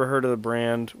 I'd never heard of the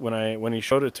brand when he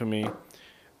showed it to me.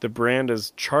 The brand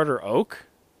is Charter Oak."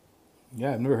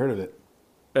 Yeah, I've never heard of it.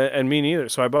 And me neither.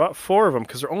 So I bought 4 of them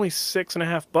because they're only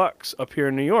 $6.50 up here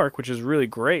in New York, which is really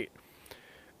great.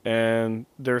 And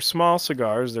they're small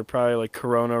cigars. They're probably like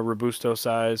Corona Robusto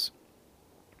size,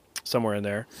 somewhere in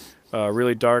there.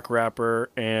 Really dark wrapper,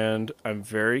 and I'm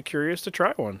very curious to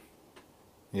try one.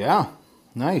 Yeah,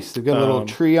 nice. They've got a little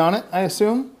tree on it, I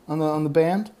assume, on the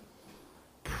band.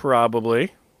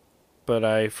 Probably, but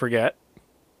I forget.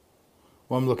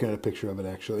 Well, I'm looking at a picture of it,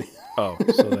 actually. Oh,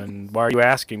 so then why are you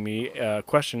asking me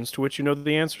questions to which you know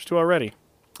the answers to already?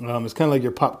 It's kind of like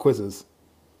your pop quizzes.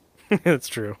 That's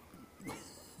true.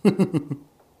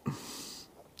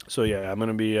 So yeah, I'm going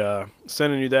to be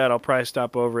sending you that. I'll probably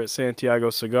stop over at Santiago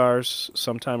Cigars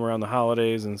sometime around the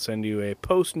holidays and send you a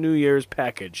post-New Year's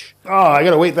package. Oh, I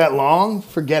got to wait that long?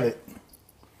 Forget it.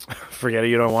 Forget it,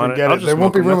 you don't want Forget it? I'll it. just There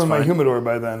won't smoke be 'em, room that's in my fine. humidor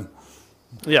by then.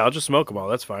 Yeah, I'll just smoke them all.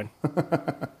 That's fine.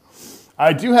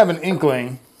 I do have an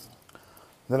inkling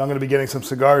that I'm going to be getting some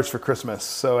cigars for Christmas.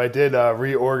 So I did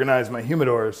reorganize my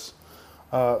humidors.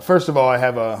 First of all, I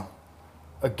have a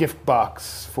gift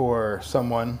box for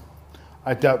someone.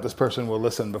 I doubt this person will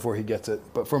listen before he gets it,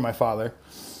 but for my father.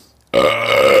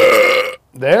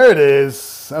 There it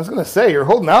is. I was going to say, you're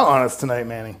holding out on us tonight,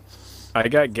 Manny. I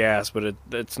got gas, but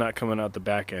it's not coming out the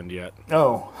back end yet.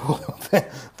 Oh,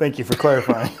 thank you for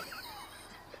clarifying.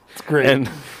 It's great. And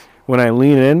when I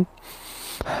lean in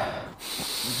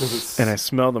Does it and I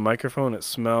smell the microphone, it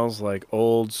smells like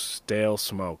old stale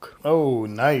smoke. Oh,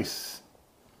 nice.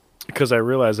 Because I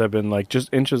realize I've been like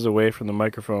just inches away from the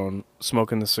microphone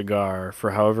smoking the cigar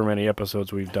for however many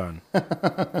episodes we've done.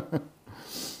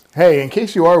 Hey, in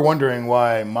case you are wondering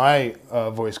why my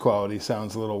voice quality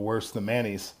sounds a little worse than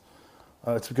Manny's,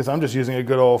 it's because I'm just using a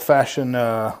good old-fashioned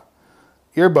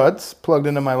earbuds plugged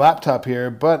into my laptop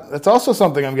here. But it's also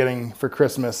something I'm getting for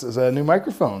Christmas is a new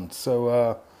microphone.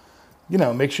 So,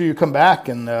 make sure you come back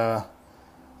and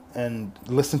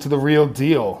listen to the real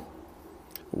deal.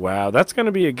 Wow, that's going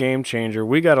to be a game changer.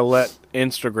 We got to let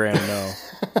Instagram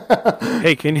know.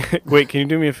 Hey, can you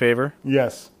do me a favor?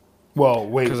 Yes. Well,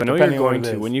 wait. Because I know you're depending on what going it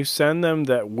to. is. When you send them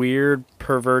that weird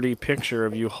perverty picture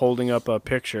of you holding up a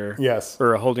picture, Yes.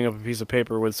 or holding up a piece of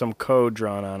paper with some code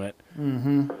drawn on it,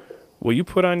 will you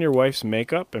put on your wife's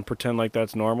makeup and pretend like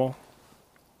that's normal?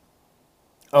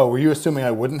 Oh, were you assuming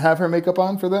I wouldn't have her makeup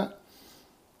on for that?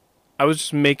 I was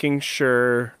just making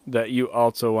sure that you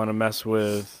also want to mess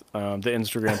with the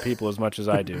Instagram people as much as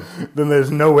I do. Then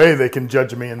there's no way they can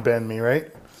judge me and ban me,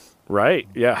 right? Right.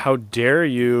 Yeah. How dare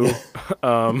you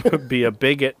be a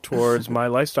bigot towards my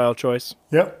lifestyle choice?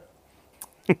 Yep.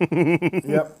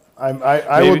 Yep.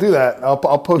 I will do that. I'll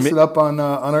post it up on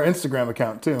our Instagram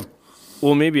account too.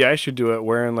 Well, maybe I should do it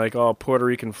wearing like all Puerto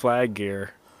Rican flag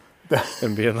gear.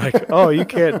 and being like, "Oh, you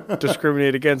can't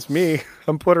discriminate against me.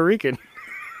 I'm Puerto Rican.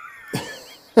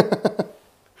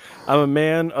 I'm a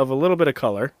man of a little bit of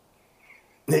color,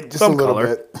 Just some a little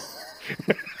color.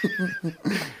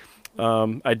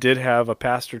 bit. I did have a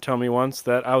pastor tell me once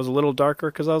that I was a little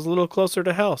darker because I was a little closer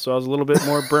to hell, so I was a little bit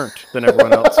more burnt than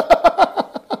everyone else."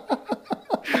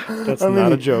 That's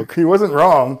not a joke. He wasn't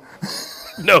wrong.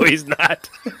 No, he's not.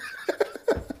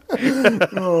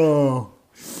 Oh.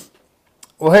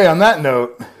 Well, hey, on that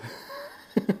note,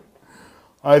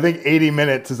 I think 80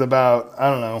 minutes is about, I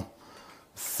don't know,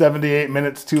 78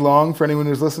 minutes too long for anyone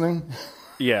who's listening.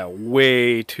 Yeah,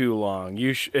 way too long.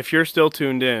 If you're still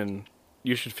tuned in,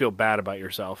 you should feel bad about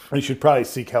yourself. You should probably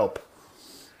seek help.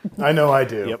 I know I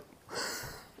do. Yep.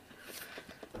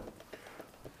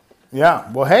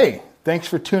 Yeah. Well, hey, thanks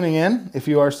for tuning in if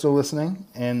you are still listening.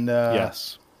 And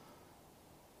Yes.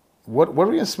 What are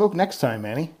we going to smoke next time,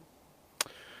 Manny?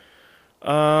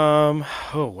 Oh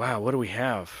wow, what do we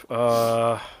have?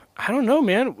 I don't know,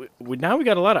 man. Now we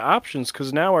got a lot of options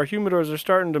because now our humidors are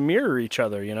starting to mirror each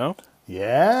other. You know.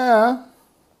 Yeah.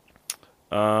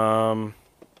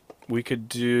 We could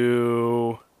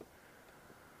do.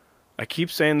 I keep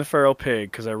saying the feral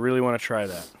pig because I really want to try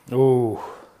that. Ooh.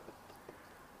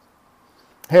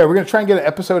 Hey, are we going to try and get an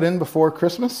episode in before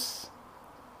Christmas?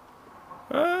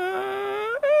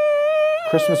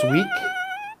 Christmas week?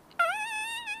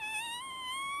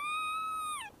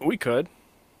 We could.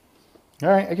 All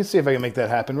right, I can see if I can make that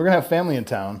happen. We're going to have family in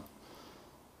town.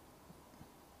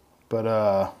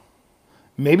 But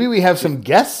maybe we have some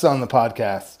guests on the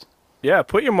podcast. Yeah,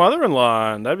 put your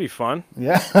mother-in-law on. That'd be fun.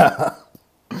 Yeah.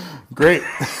 Great.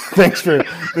 Thanks for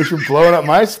blowing up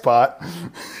my spot.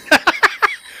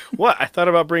 What? I thought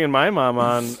about bringing my mom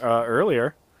on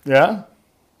earlier. Yeah?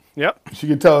 Yep. She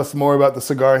could tell us more about the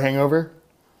cigar hangover.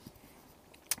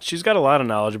 She's got a lot of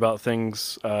knowledge about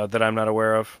things that I'm not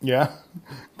aware of. Yeah.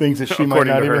 Things that she might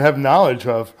According not to even her. have knowledge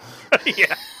of.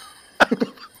 Yeah.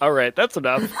 All right, that's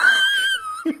enough.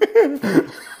 All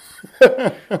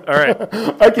right.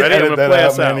 I can Ready? I'm edit gonna that play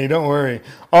out, us out. Manny. Don't worry.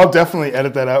 I'll definitely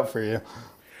edit that out for you.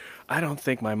 I don't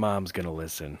think my mom's going to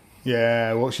listen.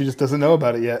 Yeah, well, she just doesn't know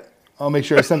about it yet. I'll make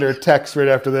sure I send her a text right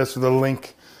after this with a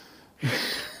link.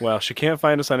 Well, she can't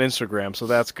find us on Instagram, so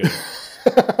that's good.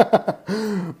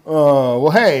 Oh,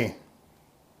 well, hey.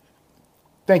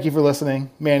 Thank you for listening.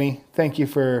 Manny, thank you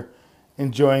for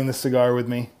enjoying the cigar with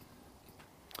me.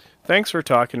 Thanks for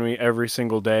talking to me every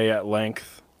single day at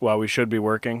length while we should be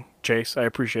working. Chase, I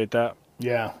appreciate that.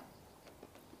 Yeah.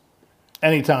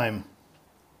 Anytime.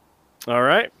 All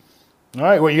right. All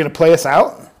right, what, you going to play us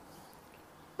out?